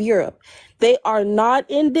parts of Europe. They are not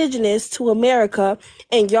indigenous to America,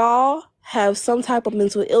 and y'all have some type of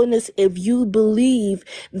mental illness if you believe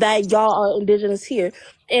that y'all are indigenous here.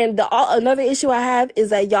 And another issue I have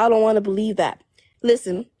is that y'all don't want to believe that.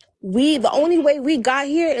 Listen. The only way we got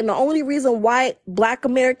here and the only reason why Black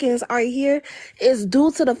Americans are here is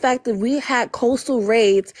due to the fact that we had coastal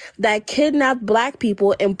raids that kidnapped Black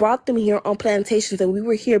people and brought them here on plantations, and we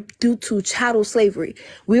were here due to chattel slavery.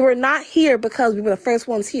 We were not here because we were the first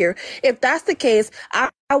ones here. If that's the case,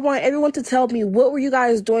 I want everyone to tell me, what were you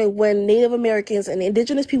guys doing when Native Americans and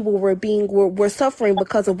indigenous people were suffering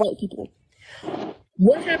because of white people?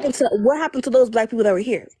 What happened to those Black people that were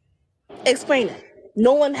here? Explain it.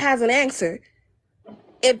 No one has an answer.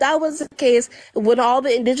 If that was the case, when all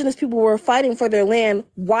the indigenous people were fighting for their land,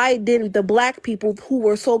 why didn't the Black people who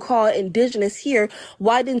were so-called indigenous here,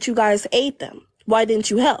 why didn't you guys aid them? Why didn't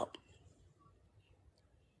you help?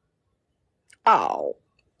 Oh,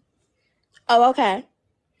 okay.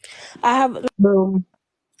 I have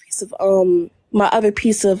piece of my other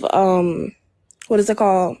piece of what is it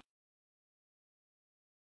called?